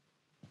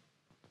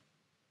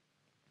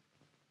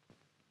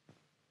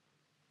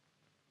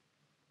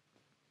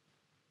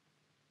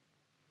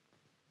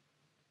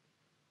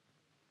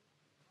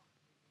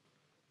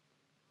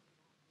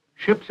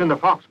 Ships in the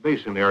Fox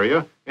Basin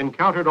area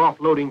encountered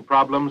offloading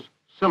problems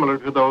similar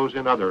to those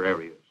in other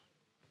areas.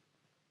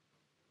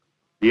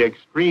 The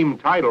extreme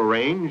tidal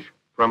range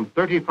from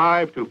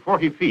 35 to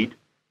 40 feet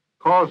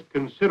caused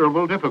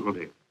considerable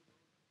difficulty.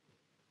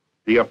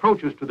 The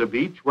approaches to the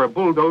beach were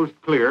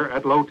bulldozed clear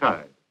at low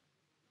tide.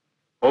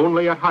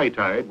 Only at high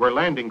tide were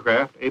landing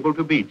craft able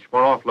to beach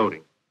for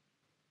offloading.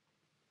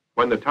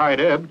 When the tide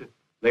ebbed,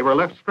 they were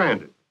left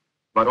stranded,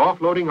 but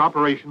offloading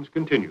operations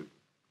continued.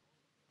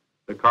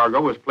 The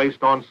cargo was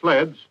placed on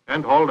sleds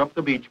and hauled up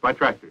the beach by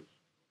tractors.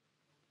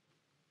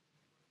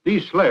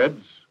 These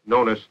sleds,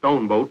 known as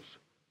stone boats,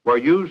 were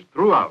used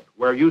throughout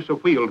where use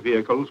of wheeled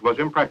vehicles was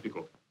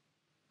impractical.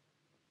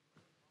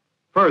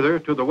 Further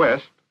to the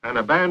west, an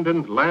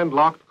abandoned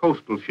landlocked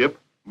coastal ship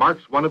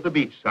marks one of the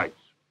beach sites.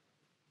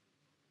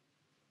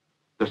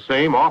 The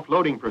same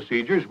offloading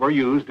procedures were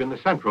used in the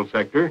central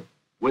sector,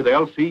 with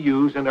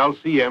LCUs and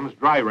LCMs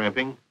dry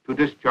ramping to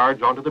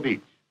discharge onto the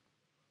beach.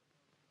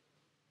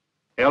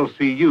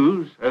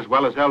 LCUs, as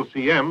well as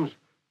LCMs,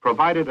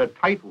 provided a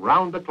tight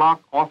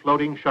round-the-clock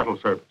offloading shuttle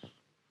service.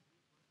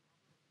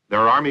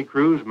 Their Army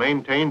crews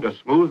maintained a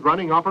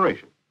smooth-running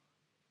operation.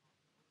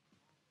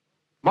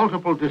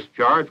 Multiple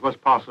discharge was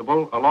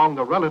possible along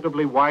the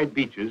relatively wide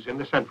beaches in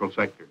the central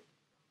sector.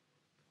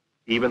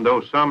 Even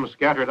though some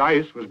scattered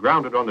ice was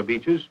grounded on the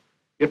beaches,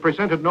 it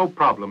presented no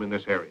problem in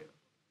this area.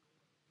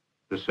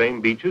 The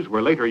same beaches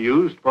were later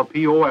used for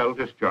POL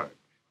discharge.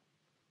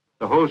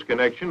 The hose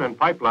connection and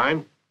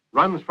pipeline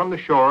runs from the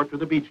shore to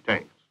the beach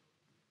tanks.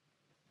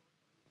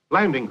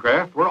 Landing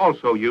craft were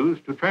also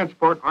used to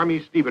transport Army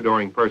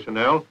stevedoring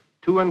personnel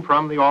to and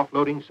from the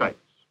offloading sites.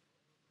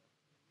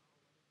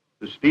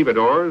 The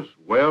stevedores,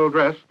 well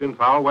dressed in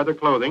foul weather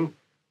clothing,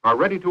 are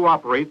ready to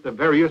operate the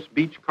various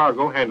beach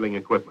cargo handling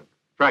equipment,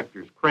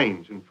 tractors,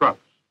 cranes, and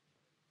trucks.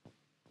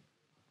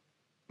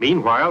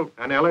 Meanwhile,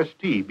 an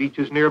LST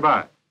beaches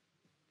nearby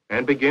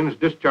and begins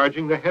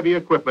discharging the heavy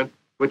equipment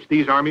which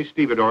these Army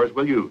stevedores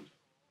will use.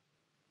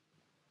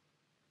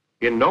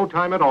 In no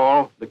time at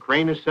all, the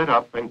crane is set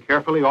up and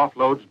carefully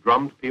offloads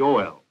drummed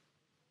POL.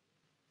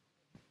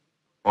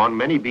 On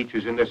many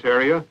beaches in this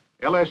area,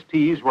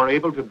 LSTs were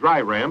able to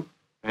dry ramp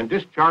and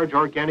discharge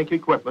organic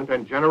equipment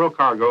and general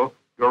cargo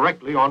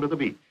directly onto the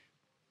beach.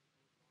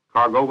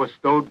 Cargo was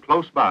stowed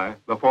close by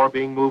before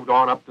being moved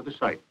on up to the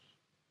sites.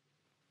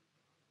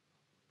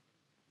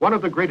 One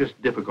of the greatest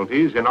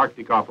difficulties in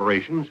Arctic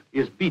operations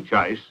is beach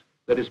ice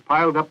that is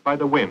piled up by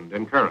the wind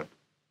and current.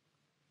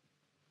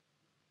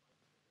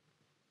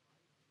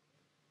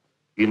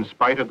 In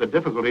spite of the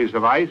difficulties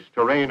of ice,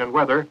 terrain, and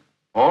weather,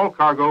 all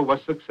cargo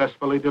was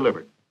successfully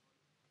delivered.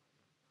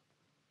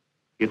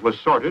 It was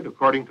sorted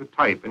according to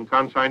type and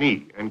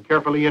consignee and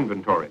carefully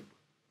inventoried.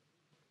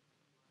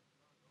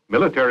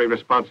 Military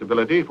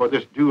responsibility for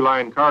this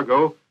DEWLINE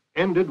cargo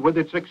ended with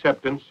its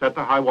acceptance at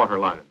the high water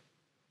line.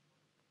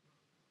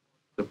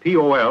 The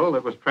POL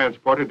that was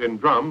transported in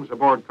drums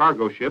aboard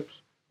cargo ships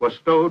was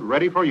stowed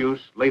ready for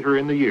use later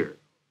in the year.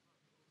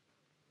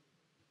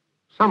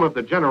 Some of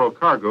the general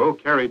cargo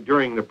carried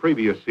during the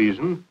previous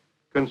season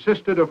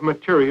consisted of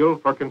material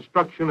for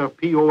construction of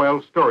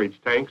POL storage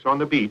tanks on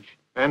the beach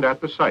and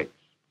at the sites.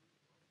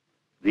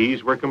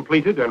 These were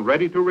completed and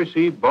ready to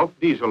receive bulk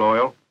diesel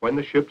oil when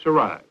the ships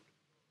arrived.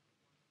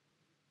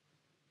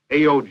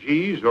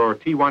 AOGs, or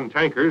T1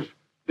 tankers,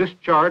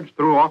 discharged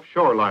through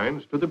offshore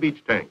lines to the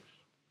beach tanks.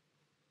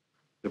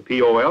 The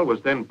POL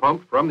was then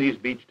pumped from these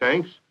beach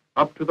tanks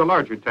up to the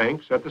larger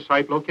tanks at the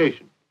site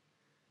location.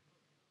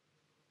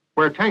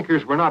 Where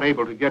tankers were not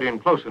able to get in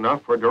close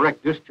enough for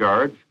direct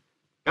discharge,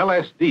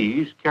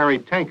 LSDs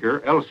carried tanker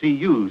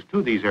LCUs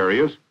to these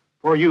areas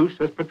for use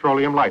as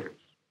petroleum lighters.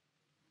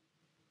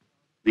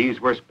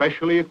 These were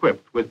specially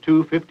equipped with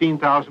two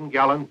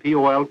 15,000-gallon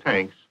POL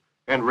tanks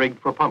and rigged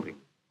for pumping.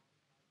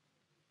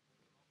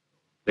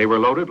 They were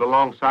loaded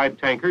alongside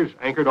tankers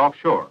anchored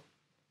offshore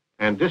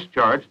and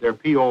discharged their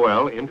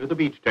POL into the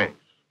beach tanks.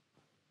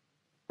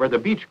 Where the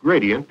beach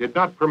gradient did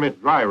not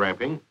permit dry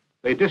ramping,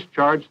 they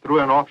discharged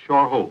through an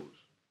offshore hose.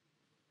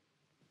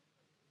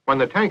 When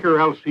the tanker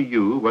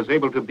LCU was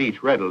able to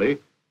beach readily,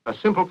 a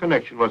simple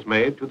connection was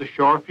made to the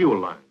shore fuel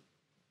line,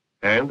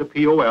 and the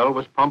POL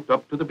was pumped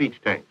up to the beach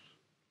tanks.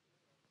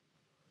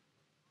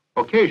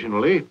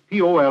 Occasionally,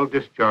 POL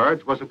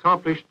discharge was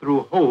accomplished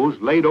through hose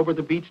laid over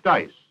the beached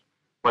ice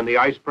when the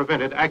ice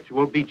prevented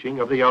actual beaching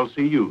of the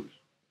LCUs.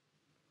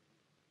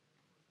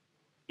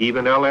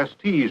 Even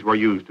LSTs were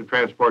used to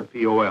transport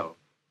POL,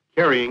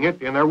 carrying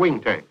it in their wing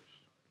tanks.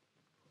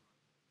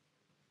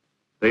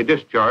 They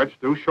discharged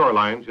through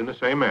shorelines in the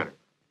same manner.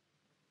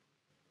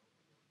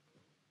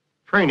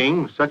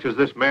 Training, such as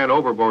this man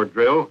overboard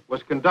drill,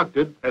 was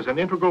conducted as an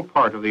integral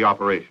part of the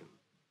operation.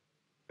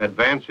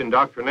 Advanced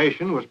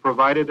indoctrination was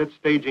provided at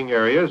staging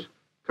areas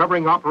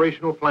covering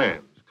operational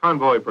plans,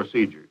 convoy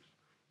procedures,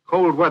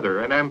 cold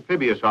weather and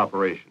amphibious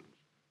operations,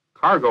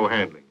 cargo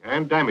handling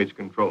and damage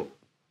control.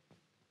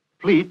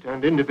 Fleet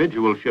and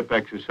individual ship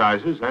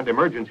exercises and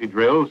emergency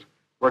drills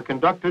were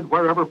conducted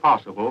wherever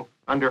possible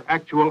under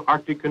actual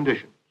Arctic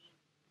conditions.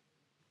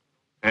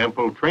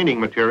 Ample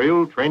training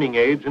material, training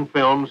aids, and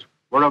films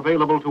were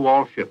available to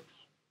all ships.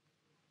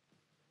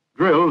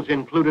 Drills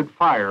included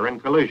fire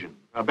and collision,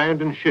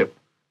 abandoned ship,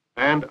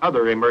 and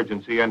other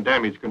emergency and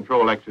damage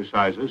control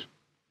exercises,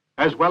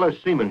 as well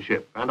as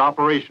seamanship and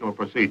operational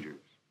procedures.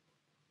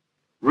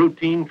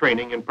 Routine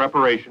training in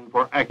preparation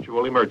for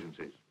actual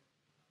emergencies.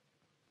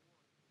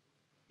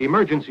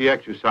 Emergency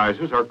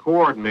exercises are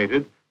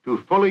coordinated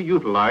to fully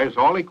utilize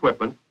all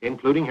equipment,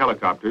 including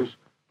helicopters,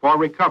 for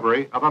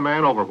recovery of a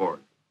man overboard.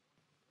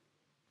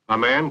 A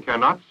man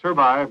cannot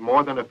survive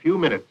more than a few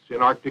minutes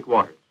in Arctic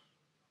waters.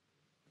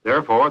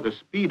 Therefore, the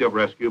speed of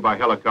rescue by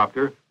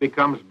helicopter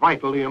becomes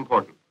vitally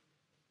important.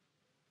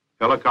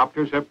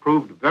 Helicopters have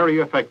proved very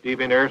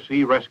effective in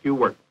air-sea rescue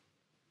work.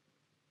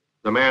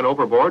 The man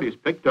overboard is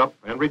picked up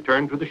and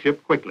returned to the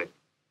ship quickly,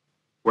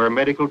 where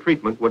medical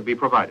treatment would be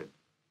provided.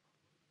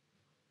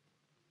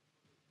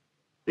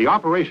 The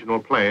operational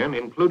plan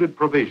included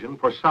provision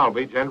for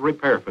salvage and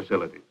repair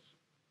facilities.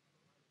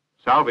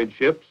 Salvage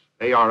ships,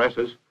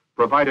 ARSs,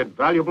 provided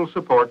valuable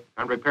support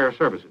and repair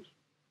services.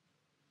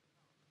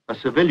 A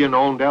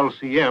civilian-owned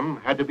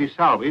LCM had to be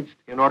salvaged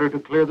in order to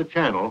clear the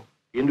channel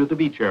into the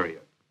beach area,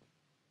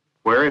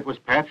 where it was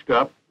patched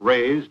up,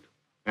 raised,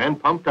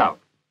 and pumped out,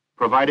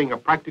 providing a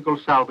practical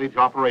salvage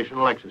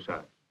operational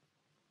exercise.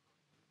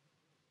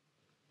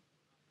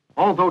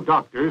 Although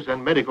doctors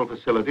and medical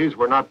facilities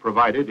were not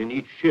provided in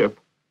each ship,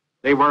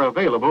 they were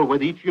available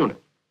with each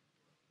unit,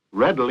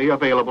 readily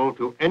available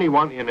to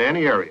anyone in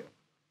any area,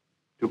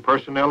 to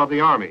personnel of the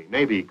Army,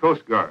 Navy,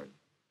 Coast Guard,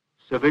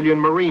 civilian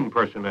Marine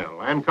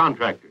personnel, and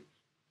contractors,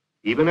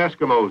 even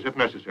Eskimos if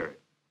necessary.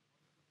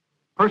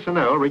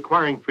 Personnel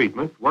requiring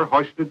treatment were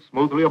hoisted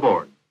smoothly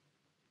aboard,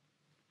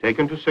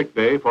 taken to sick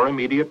bay for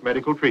immediate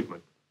medical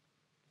treatment,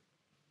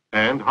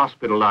 and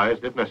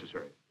hospitalized if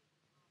necessary.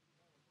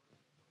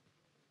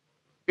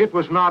 It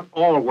was not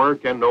all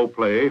work and no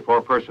play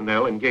for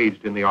personnel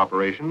engaged in the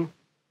operation.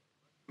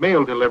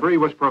 Mail delivery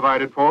was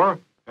provided for,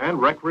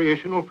 and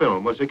recreational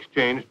film was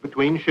exchanged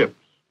between ships.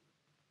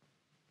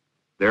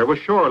 There was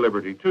shore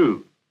liberty,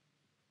 too.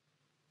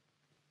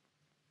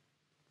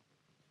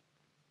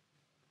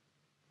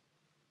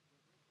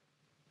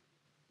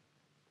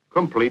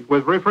 Complete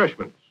with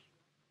refreshments.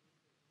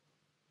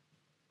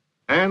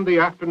 And the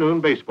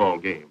afternoon baseball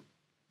game.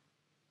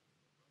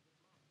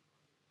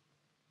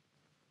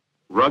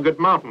 Rugged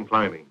mountain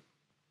climbing,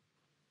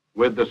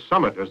 with the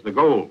summit as the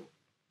goal.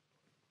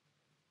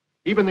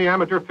 Even the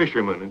amateur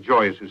fisherman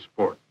enjoys his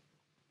sport.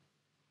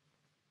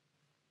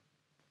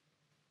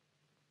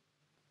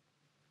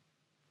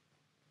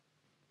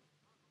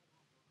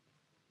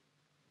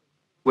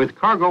 With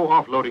cargo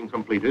offloading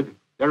completed,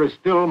 there is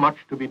still much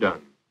to be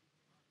done.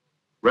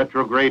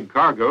 Retrograde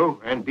cargo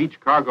and beach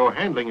cargo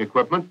handling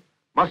equipment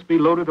must be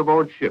loaded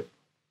aboard ship.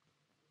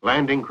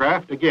 Landing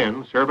craft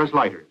again serve as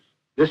lighters,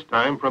 this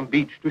time from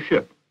beach to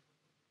ship.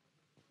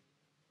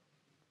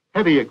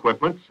 Heavy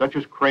equipment, such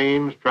as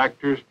cranes,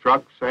 tractors,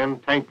 trucks,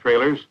 and tank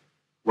trailers,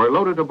 were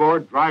loaded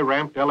aboard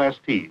dry-ramped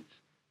LSTs,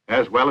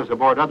 as well as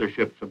aboard other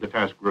ships of the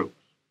task groups.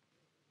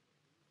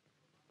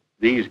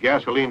 These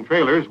gasoline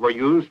trailers were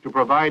used to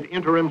provide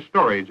interim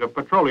storage of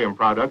petroleum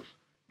products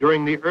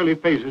during the early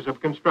phases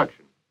of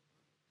construction,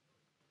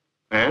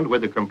 and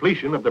with the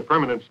completion of the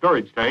permanent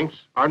storage tanks,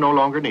 are no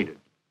longer needed.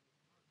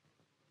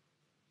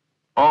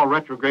 All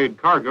retrograde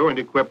cargo and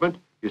equipment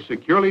is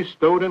securely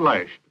stowed and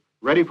lashed,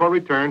 ready for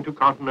return to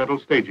continental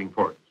staging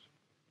ports.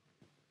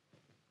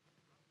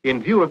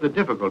 In view of the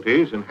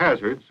difficulties and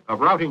hazards of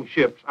routing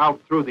ships out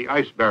through the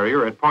ice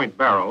barrier at Point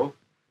Barrow,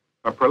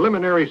 a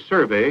preliminary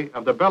survey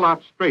of the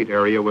Bellot Strait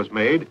area was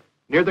made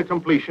near the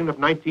completion of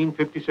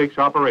 1956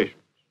 operations.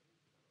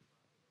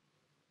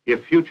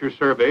 If future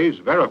surveys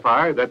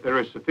verify that there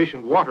is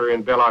sufficient water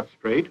in Bellot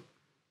Strait,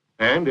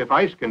 and if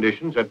ice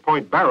conditions at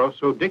Point Barrow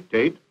so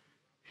dictate,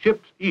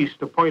 ships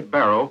east of Point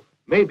Barrow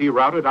may be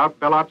routed out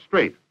Bellot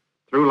Strait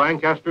through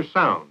Lancaster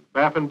Sound,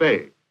 Baffin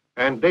Bay,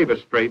 and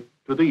Davis Strait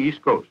to the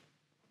East Coast.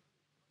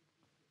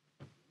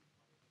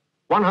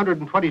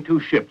 122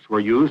 ships were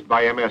used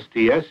by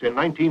MSTS in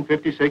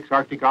 1956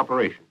 Arctic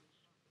operations.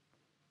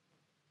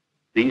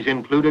 These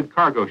included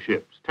cargo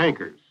ships,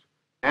 tankers,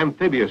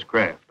 amphibious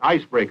craft,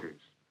 icebreakers,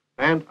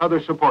 and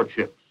other support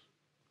ships.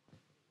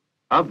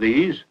 Of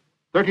these,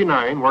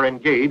 39 were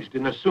engaged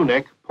in the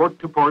SUNEC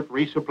port-to-port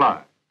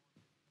resupply,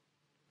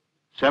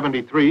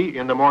 73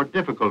 in the more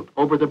difficult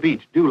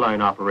over-the-beach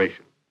DEWLINE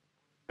operation,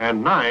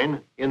 and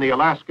 9 in the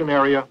Alaskan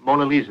area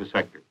Mona Lisa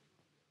sector.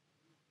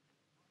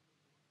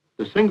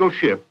 The single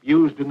ship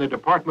used in the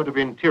Department of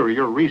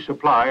Interior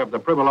resupply of the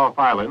Pribiloff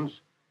Islands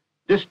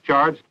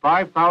discharged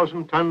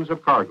 5,000 tons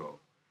of cargo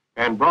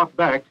and brought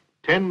back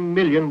 $10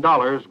 million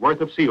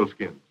worth of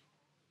sealskins.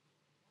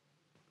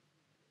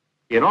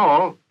 In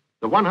all,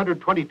 the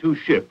 122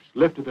 ships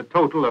lifted a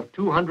total of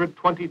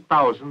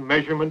 220,000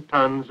 measurement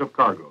tons of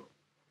cargo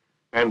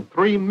and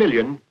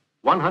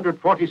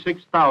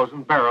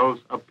 3,146,000 barrels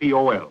of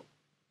POL.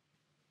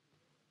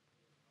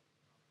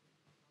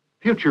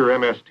 Future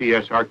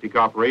MSTS Arctic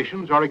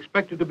operations are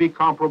expected to be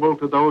comparable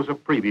to those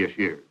of previous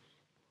years.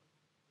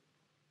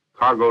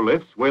 Cargo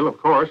lifts will, of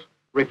course,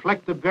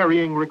 reflect the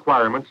varying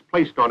requirements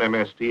placed on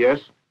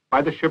MSTS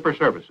by the shipper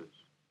services.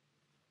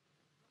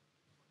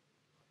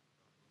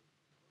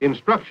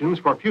 Instructions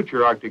for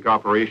future Arctic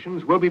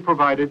operations will be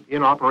provided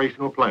in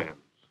operational plans.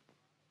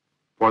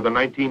 For the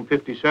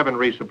 1957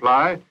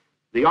 resupply,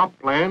 the OP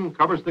plan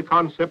covers the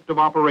concept of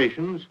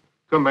operations,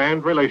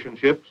 command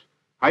relationships,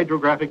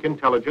 hydrographic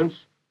intelligence,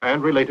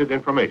 and related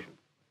information.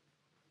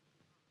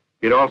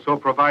 It also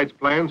provides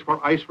plans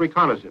for ice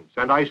reconnaissance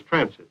and ice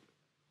transit,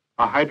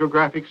 a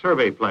hydrographic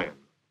survey plan,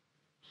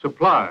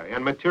 supply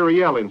and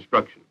materiel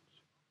instructions,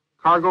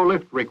 cargo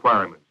lift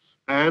requirements,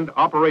 and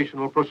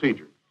operational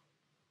procedures.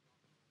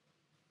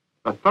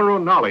 A thorough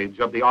knowledge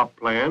of the OP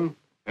plan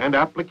and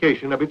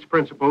application of its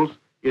principles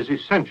is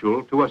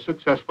essential to a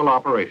successful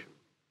operation.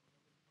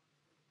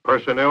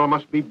 Personnel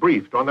must be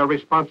briefed on their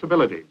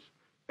responsibilities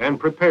and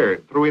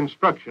prepared through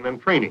instruction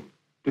and training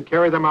to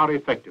carry them out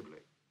effectively.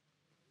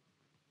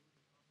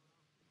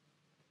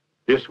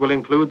 This will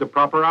include the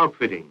proper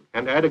outfitting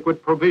and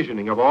adequate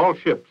provisioning of all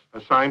ships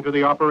assigned to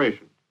the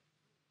operation.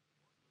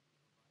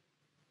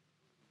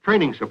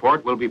 Training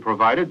support will be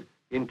provided,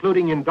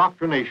 including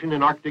indoctrination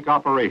in Arctic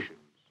operations,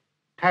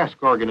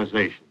 task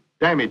organization,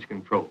 damage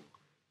control,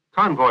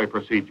 convoy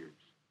procedures,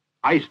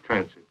 ice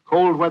transit,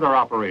 cold weather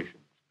operations,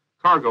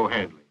 cargo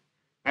handling,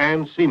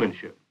 and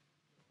seamanship.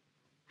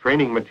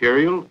 Training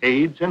material,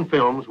 aids, and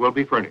films will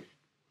be furnished.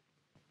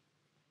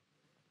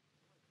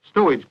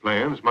 Stowage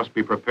plans must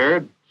be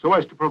prepared so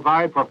as to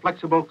provide for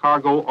flexible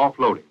cargo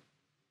offloading.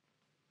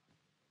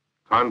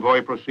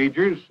 Convoy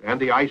procedures and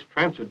the ice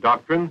transit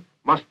doctrine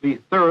must be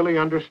thoroughly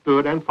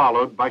understood and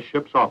followed by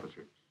ship's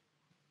officers.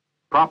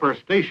 Proper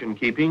station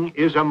keeping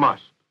is a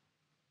must,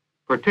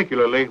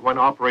 particularly when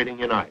operating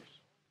in ice.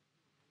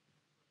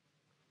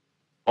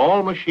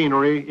 All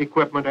machinery,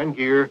 equipment, and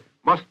gear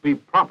must be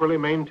properly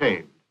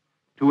maintained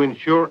to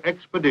ensure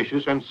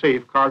expeditious and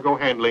safe cargo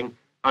handling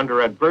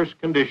under adverse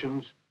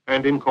conditions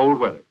and in cold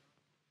weather.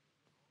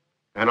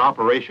 An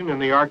operation in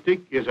the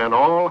Arctic is an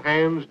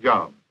all-hands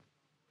job.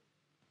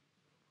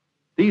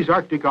 These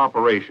Arctic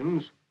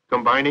operations,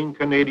 combining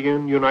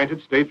Canadian,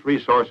 United States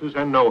resources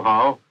and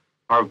know-how,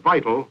 are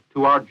vital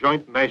to our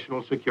joint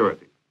national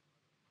security.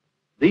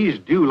 These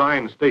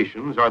DEWLINE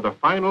stations are the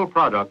final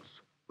products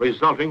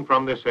resulting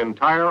from this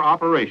entire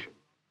operation,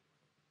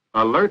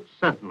 alert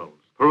sentinels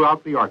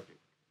throughout the Arctic.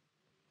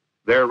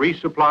 Their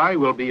resupply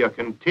will be a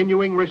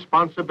continuing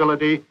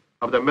responsibility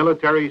of the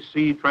Military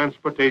Sea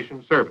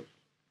Transportation Service.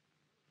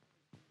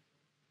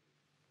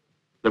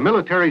 The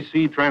Military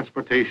Sea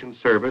Transportation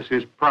Service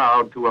is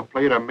proud to have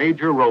played a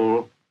major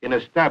role in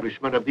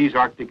establishment of these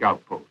Arctic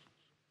outposts.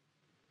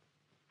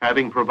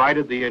 Having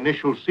provided the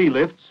initial sea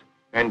lifts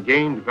and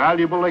gained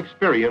valuable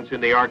experience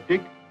in the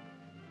Arctic,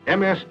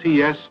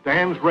 MSTS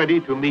stands ready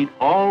to meet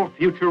all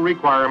future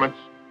requirements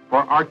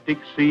for Arctic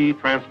sea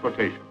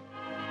transportation.